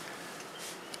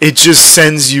 it just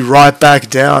sends you right back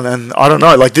down. And I don't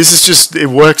know, like, this is just, it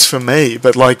works for me.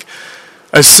 But like,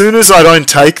 as soon as I don't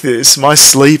take this, my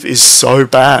sleep is so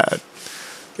bad.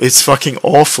 It's fucking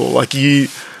awful. Like,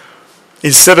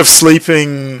 instead of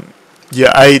sleeping your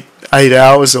 8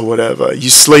 hours or whatever, you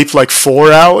sleep like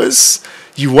 4 hours.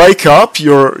 You wake up,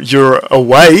 you're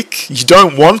awake, you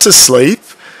don't want to sleep,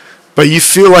 but you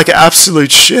feel like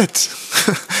absolute shit.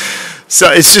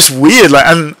 So it's just weird. Like,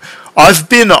 and I've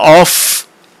been off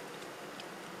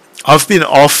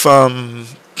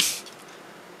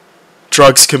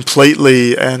drugs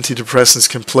completely, antidepressants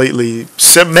completely,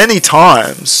 so many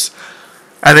times,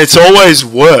 and it's always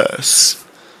worse.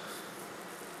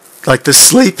 Like, the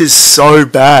sleep is so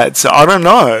bad. So I don't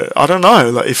know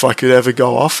like, if I could ever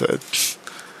go off it.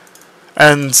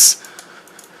 And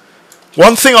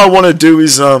one thing I want to do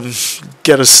is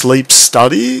get a sleep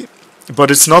study,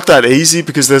 but it's not that easy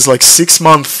because there's like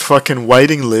 6-month fucking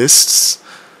waiting lists.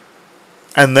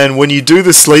 And then when you do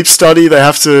the sleep study,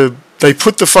 they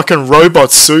put the fucking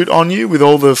robot suit on you with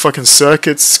all the fucking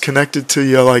circuits connected to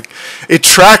your, like, it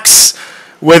tracks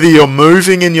whether you're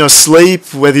moving in your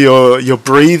sleep, whether you're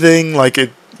breathing, like,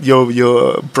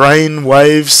 your brain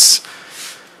waves.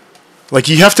 Like,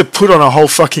 you have to put on a whole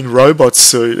fucking robot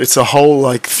suit. It's a whole,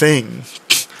 like, thing.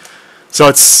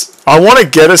 So I want to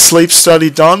get a sleep study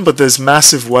done, but there's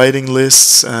massive waiting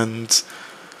lists, and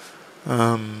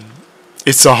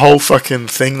it's a whole fucking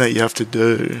thing that you have to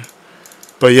do.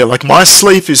 But yeah, like, my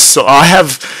sleep is so,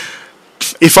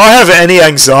 if I have any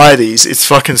anxieties, it's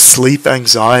fucking sleep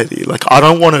anxiety. Like, I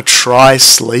don't want to try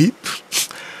sleep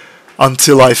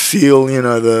until I feel,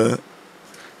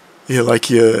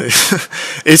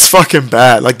 it's fucking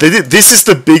bad. Like, this is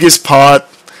the biggest part.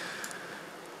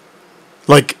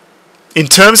 Like, in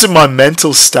terms of my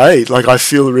mental state, like, I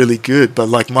feel really good, but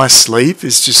like, my sleep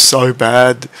is just so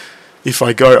bad if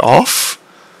I go off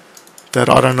that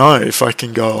I don't know if I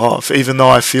can go off, even though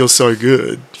I feel so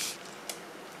good.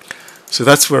 So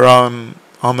that's where I'm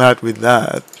at with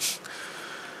that.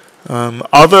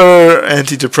 Other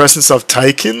antidepressants I've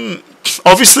taken,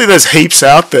 obviously there's heaps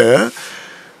out there,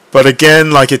 but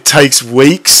again, like, it takes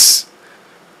weeks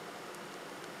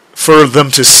for them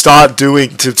to start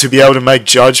doing, to be able to make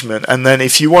judgment. And then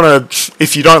if you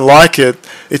don't like it,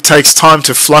 it takes time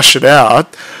to flush it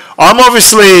out. I'm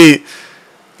obviously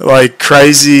like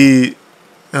crazy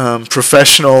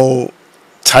professional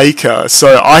taker,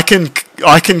 so I can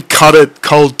cut it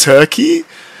cold turkey.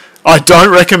 I don't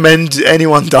recommend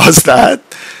anyone does that.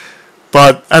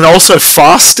 And also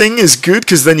fasting is good,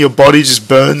 because then your body just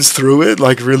burns through it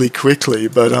like really quickly.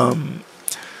 But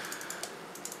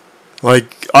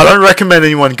like, I don't recommend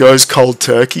anyone goes cold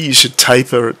turkey. You should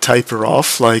taper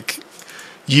off. Like,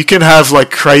 you can have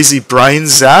like crazy brain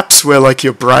zaps where like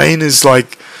your brain is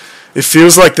like, it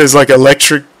feels like there's like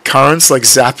electric currents like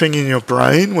zapping in your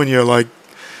brain when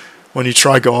you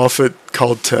try go off it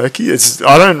cold turkey.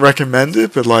 I don't recommend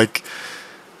it, but like,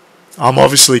 I'm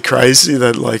obviously crazy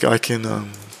that like I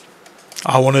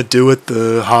want to do it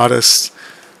the hardest,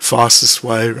 fastest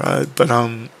way, right? But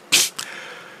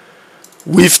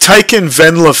we've taken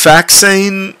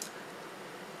venlafaxine.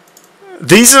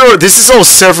 This is all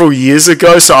several years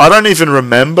ago, so I don't even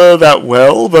remember that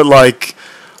well, but like,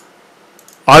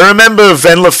 I remember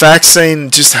venlafaxine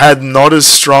just had not as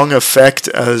strong effect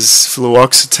as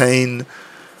fluoxetine,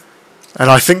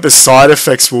 and I think the side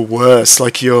effects were worse.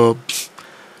 Like, I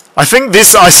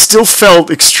still felt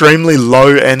extremely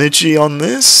low energy on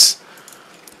this.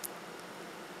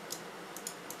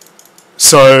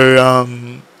 So,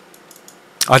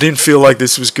 I didn't feel like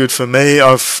this was good for me.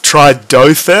 I've tried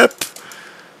Dothep.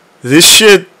 This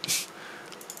shit,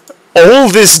 all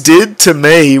this did to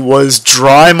me was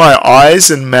dry my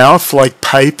eyes and mouth like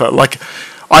paper. Like,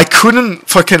 I couldn't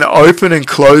fucking open and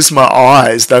close my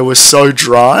eyes. They were so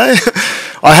dry.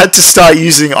 I had to start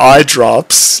using eye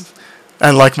drops,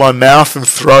 and like my mouth and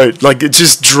throat, like, it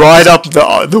just dried up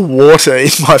the water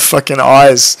in my fucking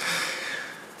eyes.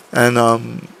 And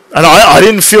I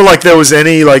didn't feel like there was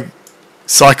any like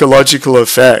psychological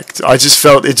effect. I just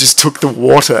felt it just took the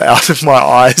water out of my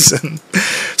eyes. And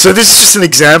so this is just an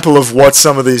example of what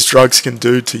some of these drugs can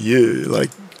do to you. Like,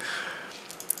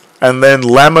 and then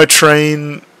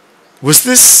lamotrine, was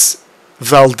this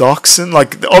valdoxin?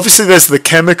 Like, obviously there's the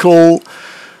chemical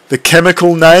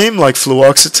name, like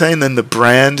fluoxetine, then the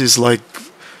brand is like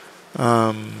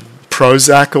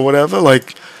Prozac or whatever.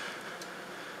 Like,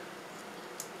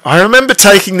 I remember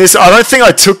taking this. I don't think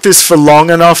I took this for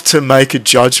long enough to make a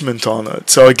judgment on it.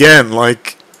 So again,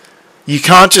 like, you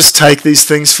can't just take these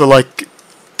things for like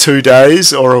 2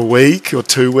 days or a week or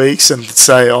 2 weeks and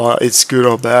say, oh, it's good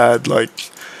or bad. Like,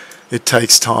 it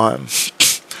takes time.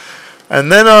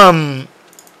 And then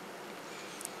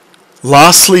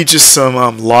lastly, just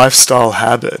some lifestyle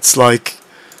habits. Like,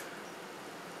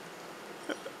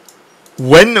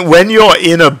 when you're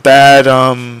in a bad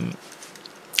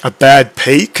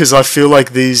peak, because I feel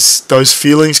like those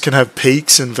feelings can have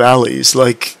peaks and valleys.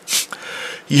 Like,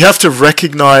 you have to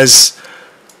recognize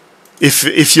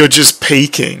if you're just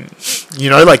peaking.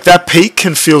 You know, like, that peak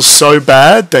can feel so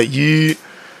bad that you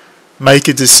make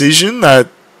a decision that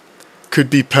could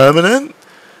be permanent.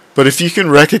 But if you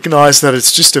can recognize that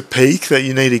it's just a peak that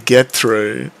you need to get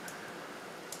through,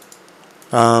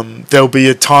 there'll be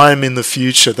a time in the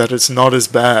future that it's not as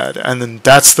bad, and then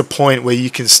that's the point where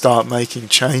you can start making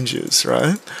changes,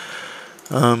 right?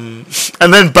 And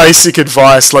then basic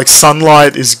advice, like,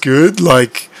 sunlight is good.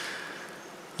 Like,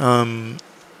 I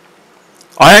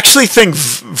actually think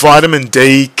vitamin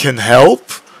D can help,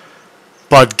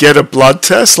 but get a blood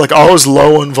test. Like, I was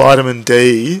low on vitamin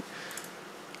D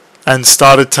and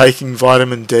started taking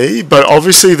vitamin D, but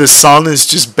obviously the sun is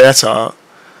just better.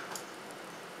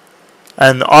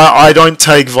 And I don't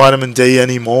take vitamin D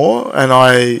anymore, and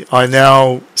I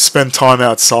now spend time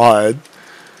outside.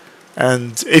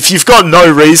 And if you've got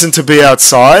no reason to be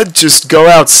outside, just go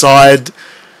outside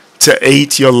to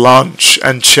eat your lunch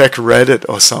and check Reddit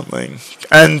or something.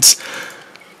 And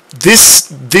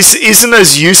this isn't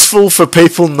as useful for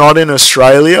people not in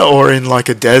Australia or in like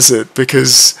a desert,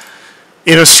 because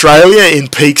in Australia, in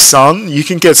peak sun, you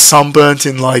can get sunburnt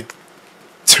in like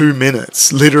 2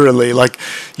 minutes, literally. Like,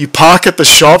 you park at the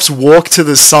shops, walk to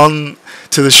the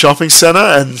shopping center,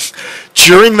 and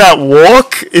during that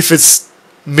walk, if it's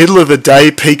middle of the day,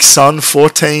 peak sun,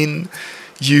 14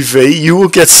 UV, you will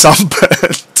get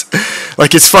sunburnt.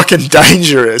 Like, it's fucking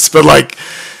dangerous. But like,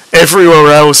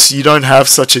 everywhere else, you don't have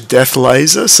such a death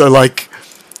laser. So like,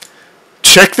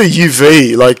 check the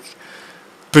UV. Like,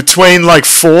 between like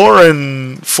 4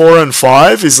 and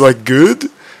 5 is like good.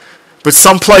 But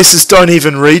some places don't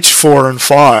even reach 4 and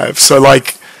 5. So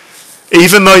like,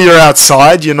 even though you're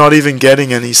outside, you're not even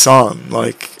getting any sun.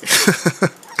 Like,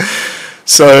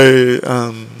 so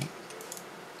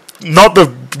not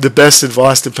the best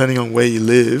advice depending on where you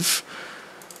live.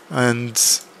 And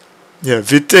yeah,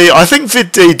 Vit D. I think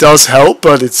Vit D does help,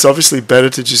 but it's obviously better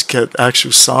to just get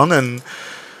actual sun. And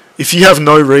if you have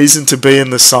no reason to be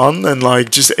in the sun, then like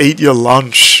just eat your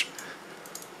lunch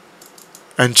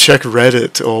and check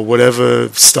Reddit or whatever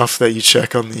stuff that you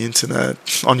check on the internet,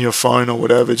 on your phone or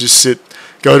whatever. Just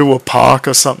go to a park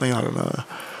or something, I don't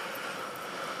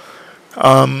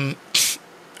know.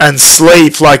 And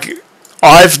sleep, like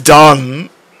I've done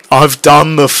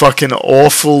the fucking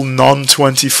awful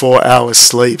non-24 hour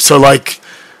sleep. So like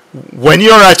when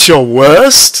you're at your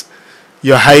worst,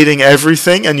 you're hating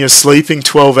everything and you're sleeping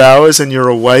 12 hours and you're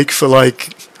awake for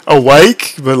like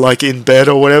but like in bed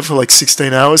or whatever for like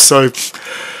 16 hours. So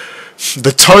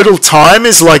the total time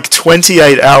is like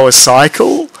 28-hour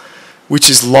cycle, which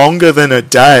is longer than a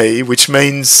day, which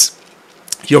means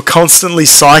you're constantly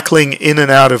cycling in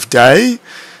and out of day.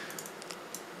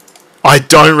 I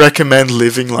don't recommend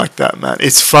living like that, man.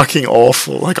 It's fucking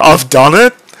awful. Like I've done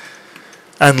it,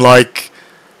 and like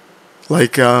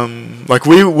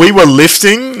we were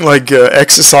lifting, like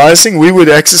exercising. We would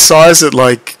exercise at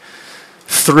like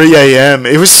 3 a.m.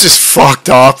 It was just fucked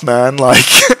up, man. Like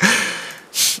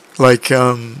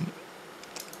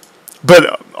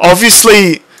but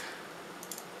obviously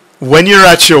when you're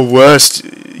at your worst,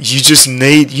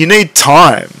 you need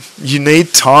time.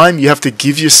 You have to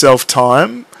give yourself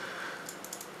time.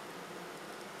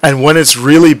 And when it's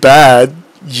really bad,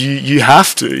 you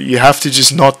have to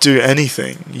just not do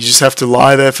anything. You just have to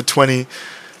lie there for 12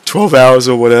 hours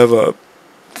or whatever.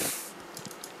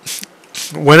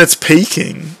 When it's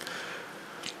peaking.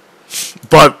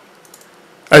 But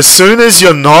as soon as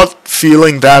you're not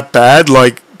feeling that bad,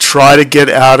 like try to get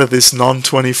out of this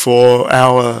non-24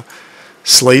 hour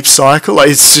sleep cycle. Like,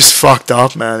 it's just fucked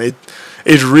up, man.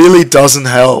 It really doesn't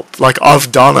help. Like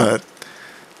I've done it.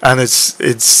 And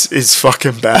it's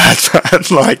fucking bad, man.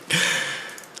 Like,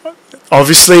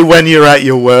 obviously, when you're at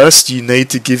your worst, you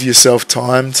need to give yourself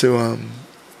time to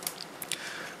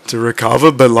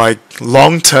recover. But like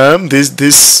long term,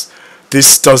 this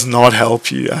does not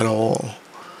help you at all.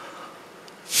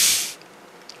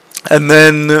 And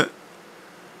then,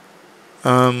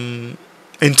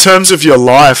 in terms of your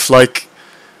life, like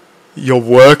your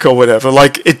work or whatever,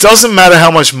 like it doesn't matter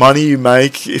how much money you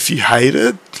make if you hate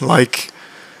it. Like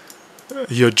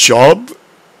your job,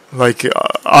 like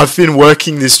I've been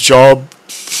working this job.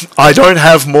 I don't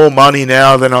have more money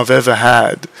now than I've ever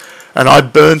had, and I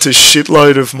burnt a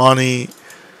shitload of money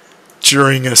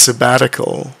during a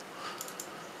sabbatical.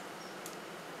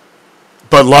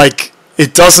 But like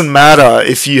it doesn't matter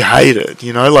if you hate it,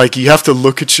 you know, like you have to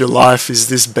look at your life. Is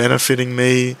this benefiting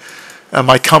me? Am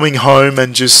I coming home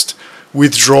and just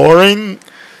withdrawing?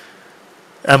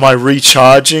 Am I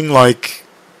recharging? Like,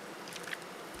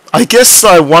 I guess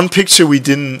one picture we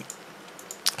can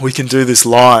do this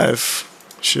live.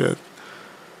 Shit.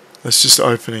 Let's just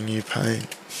open a new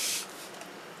paint.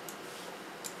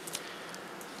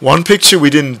 One picture we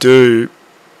didn't do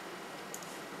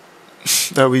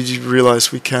that we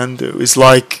realize we can do is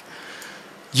like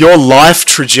your life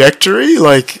trajectory.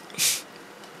 Like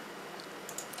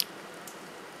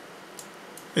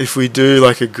if we do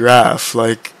like a graph,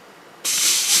 like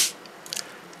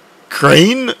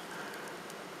green.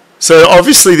 So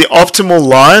obviously the optimal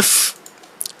life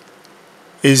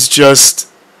is just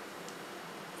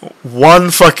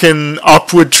one fucking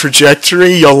upward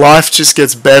trajectory. Your life just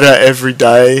gets better every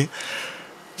day.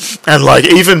 And like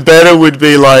even better would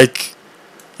be like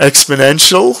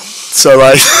exponential. So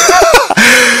like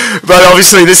but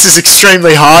obviously this is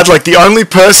extremely hard. Like the only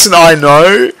person I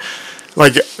know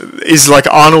like is like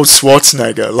Arnold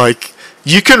Schwarzenegger. Like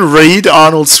you can read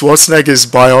Arnold Schwarzenegger's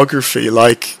biography.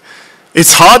 Like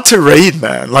it's hard to read,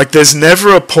 man. Like there's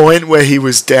never a point where he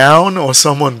was down or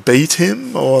someone beat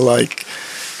him or like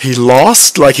he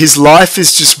lost. Like his life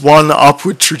is just one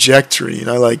upward trajectory, you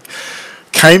know, like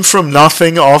came from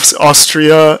nothing,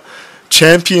 Austria,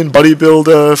 champion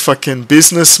bodybuilder, fucking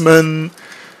businessman,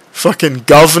 fucking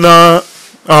governor,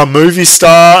 movie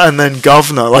star, and then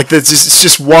governor. Like there's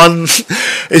just,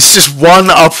 it's just one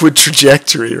upward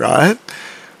trajectory, right?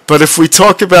 But if we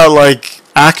talk about like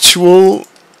an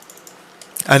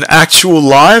actual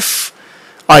life,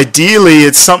 ideally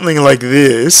it's something like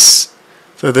this.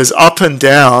 So there's up and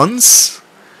downs,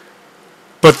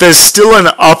 but there's still an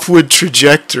upward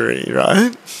trajectory,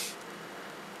 right?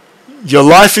 Your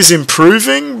life is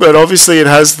improving, but obviously it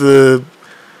has the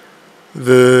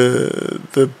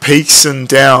the peaks and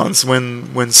downs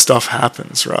when stuff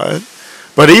happens, right?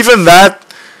 But even that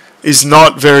is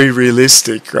not very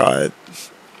realistic, right?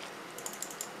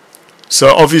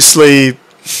 So obviously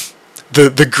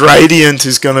the gradient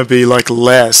is going to be like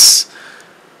less,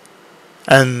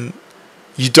 and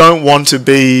you don't want to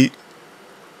be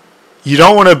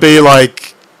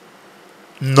like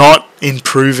not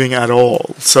improving at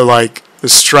all. So like the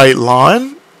straight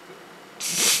line,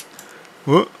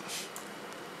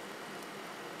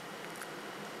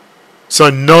 so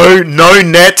no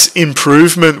net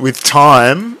improvement with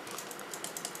time.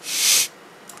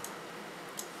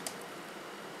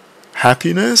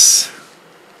 Happiness,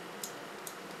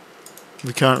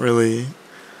 we can't really,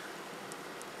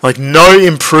 like, no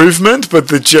improvement,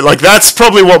 but like that's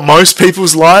probably what most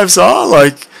people's lives are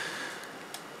like.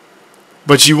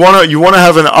 But you want to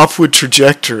have an upward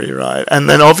trajectory, right? And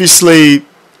then obviously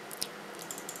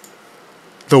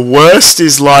the worst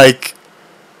is like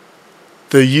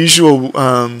the usual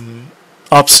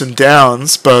ups and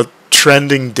downs, but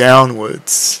trending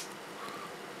downwards.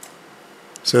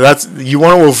 So that's, you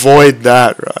want to avoid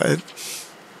that, right?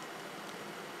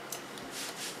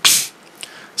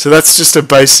 So that's just a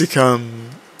basic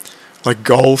like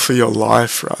goal for your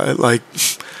life, right? Like,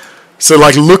 so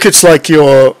like look at like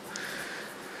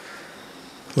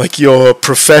your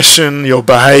profession, your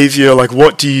behavior, like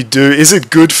what do you do? Is it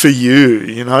good for you?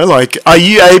 You know, like are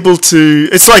you able to,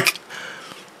 it's like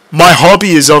my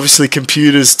hobby is obviously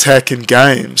computers, tech and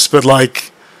games, but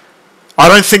like I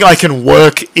don't think I can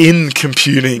work in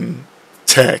computing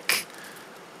tech.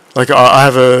 Like I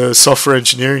have a software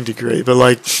engineering degree, but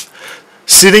like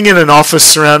sitting in an office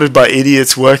surrounded by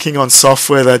idiots working on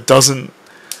software that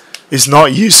is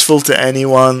not useful to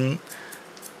anyone.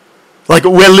 Like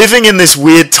we're living in this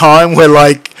weird time where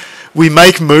like we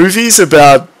make movies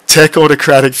about tech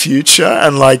autocratic future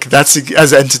and like that's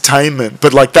as entertainment,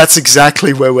 but like that's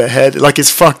exactly where we're headed. Like it's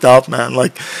fucked up, man.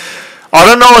 Like I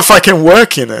don't know if I can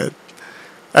work in it.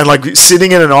 And like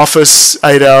sitting in an office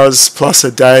 8 hours plus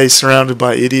a day surrounded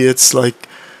by idiots, like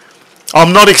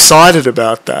I'm not excited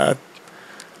about that.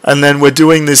 And then we're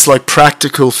doing this like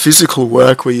practical physical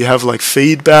work where you have like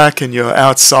feedback and you're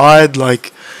outside.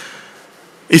 Like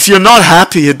if you're not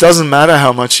happy, it doesn't matter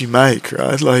how much you make,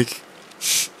 right? Like,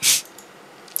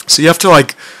 so you have to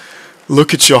like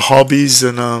look at your hobbies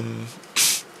and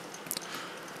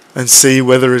see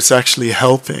whether it's actually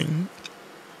helping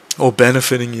or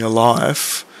benefiting your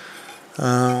life.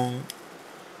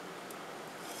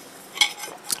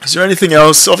 Is there anything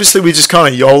else? Obviously we just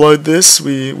kind of YOLO'd this.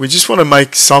 We just want to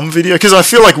make some video because I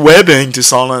feel like we're being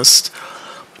dishonest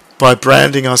by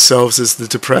branding ourselves as the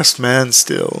depressed man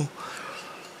still.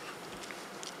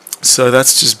 So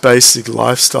that's just basic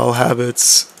lifestyle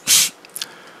habits.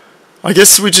 I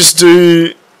guess we just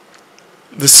do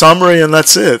the summary and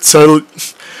that's it. So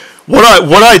what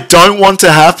I don't want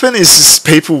to happen is just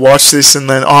people watch this and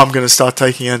then I'm going to start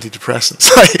taking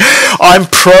antidepressants. Like, I'm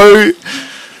pro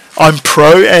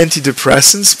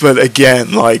antidepressants, but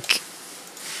again, like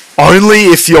only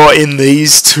if you're in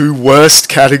these two worst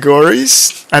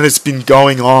categories and it's been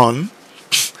going on.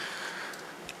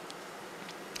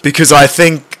 Because I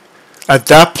think at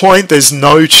that point there's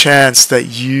no chance that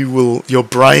your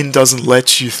brain doesn't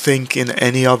let you think in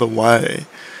any other way.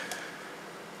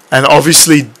 And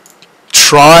obviously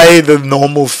try the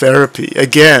normal therapy.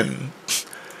 Again,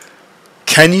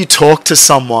 can you talk to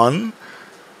someone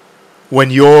when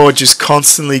you're just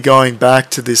constantly going back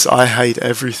to this I hate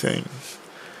everything?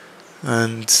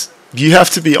 And you have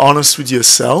to be honest with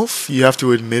yourself. You have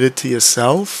to admit it to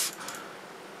yourself.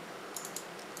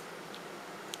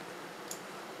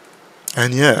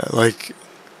 And yeah, like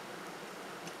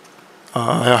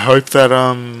I hope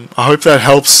that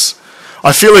helps.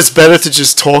 I feel it's better to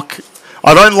just talk.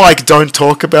 I don't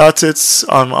talk about it.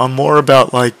 I'm more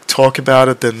about like talk about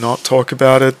it than not talk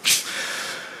about it.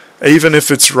 Even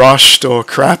if it's rushed or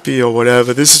crappy or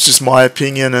whatever. This is just my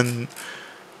opinion, and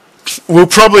we'll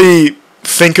probably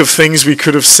think of things we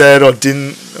could have said or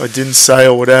didn't say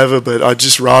or whatever, but I'd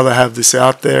just rather have this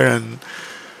out there, and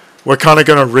we're kind of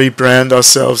going to rebrand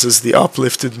ourselves as the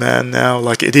uplifted man now.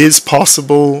 Like, it is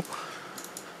possible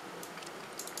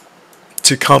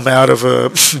to come out of a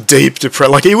deep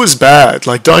depression. Like, it was bad.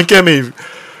 Like, don't get me,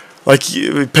 like,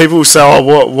 people will say, oh,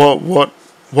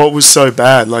 what was so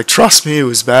bad? Like, trust me, it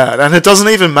was bad. And it doesn't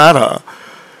even matter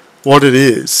what it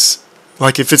is.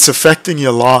 Like, if it's affecting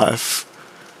your life,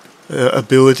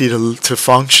 ability to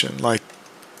function, like,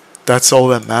 that's all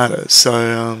that matters.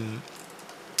 So,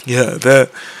 yeah,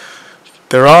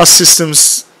 there are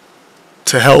systems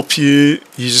to help you.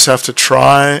 You just have to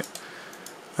try.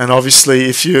 And obviously,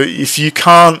 if you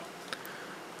can't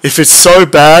if it's so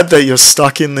bad that you're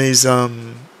stuck in these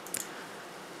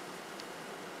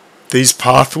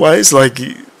pathways, like,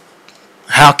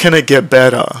 how can it get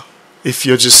better if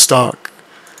you're just stuck?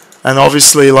 And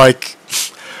obviously, like,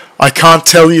 I can't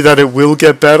tell you that it will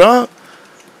get better,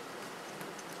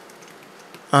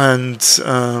 and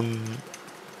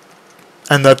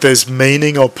that there's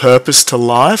meaning or purpose to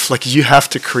life. Like, you have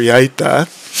to create that.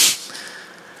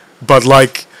 But,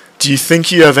 like, do you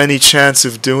think you have any chance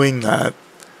of doing that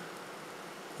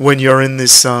when you're in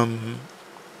this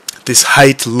this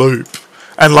hate loop?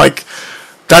 And, like,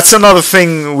 that's another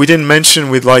thing we didn't mention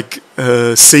with, like,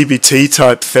 CBT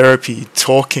type therapy,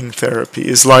 talking therapy,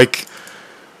 is like,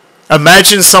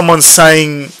 imagine someone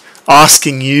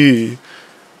asking you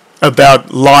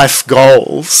about life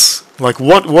goals. Like,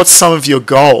 what's some of your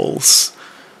goals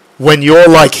when you're,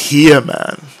 like, here,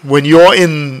 man? When you're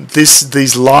in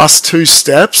these last two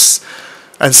steps,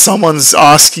 and someone's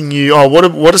asking you, oh,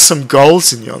 what are some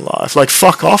goals in your life? Like,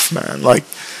 fuck off, man. Like,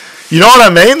 you know what I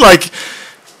mean? Like,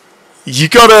 you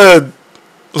gotta,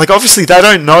 like, obviously they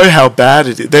don't know how bad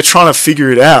it is. They're trying to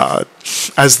figure it out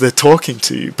as they're talking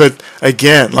to you. But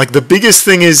again, like, the biggest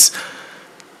thing is,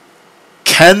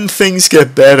 can things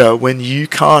get better when you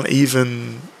can't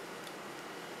even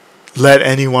let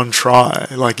anyone try,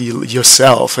 like,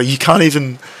 yourself? Like, you can't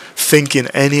even think in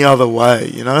any other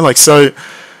way, you know? Like, so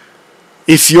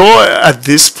if you're at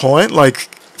this point, like,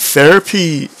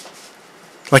 therapy,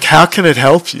 like, how can it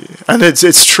help you? And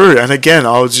it's true. And again,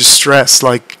 I'll just stress,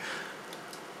 like,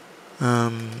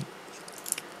 you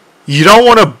don't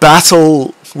want to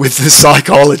battle with the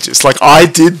psychologist. Like, I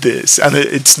did this, and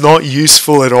it's not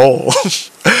useful at all.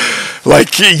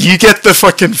 Like, you get the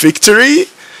fucking victory,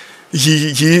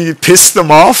 you piss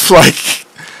them off, like,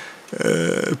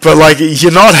 but, like,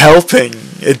 you're not helping.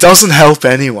 It doesn't help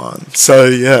anyone. So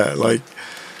yeah, like,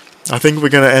 I think we're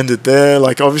gonna end it there.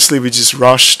 Like, obviously we just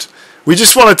rushed. We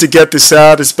just wanted to get this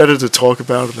out. It's better to talk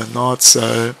about it than not.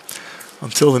 So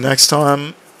until the next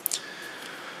time,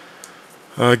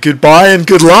 goodbye and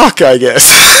good luck, I guess.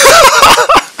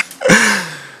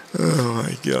 Oh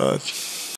my god.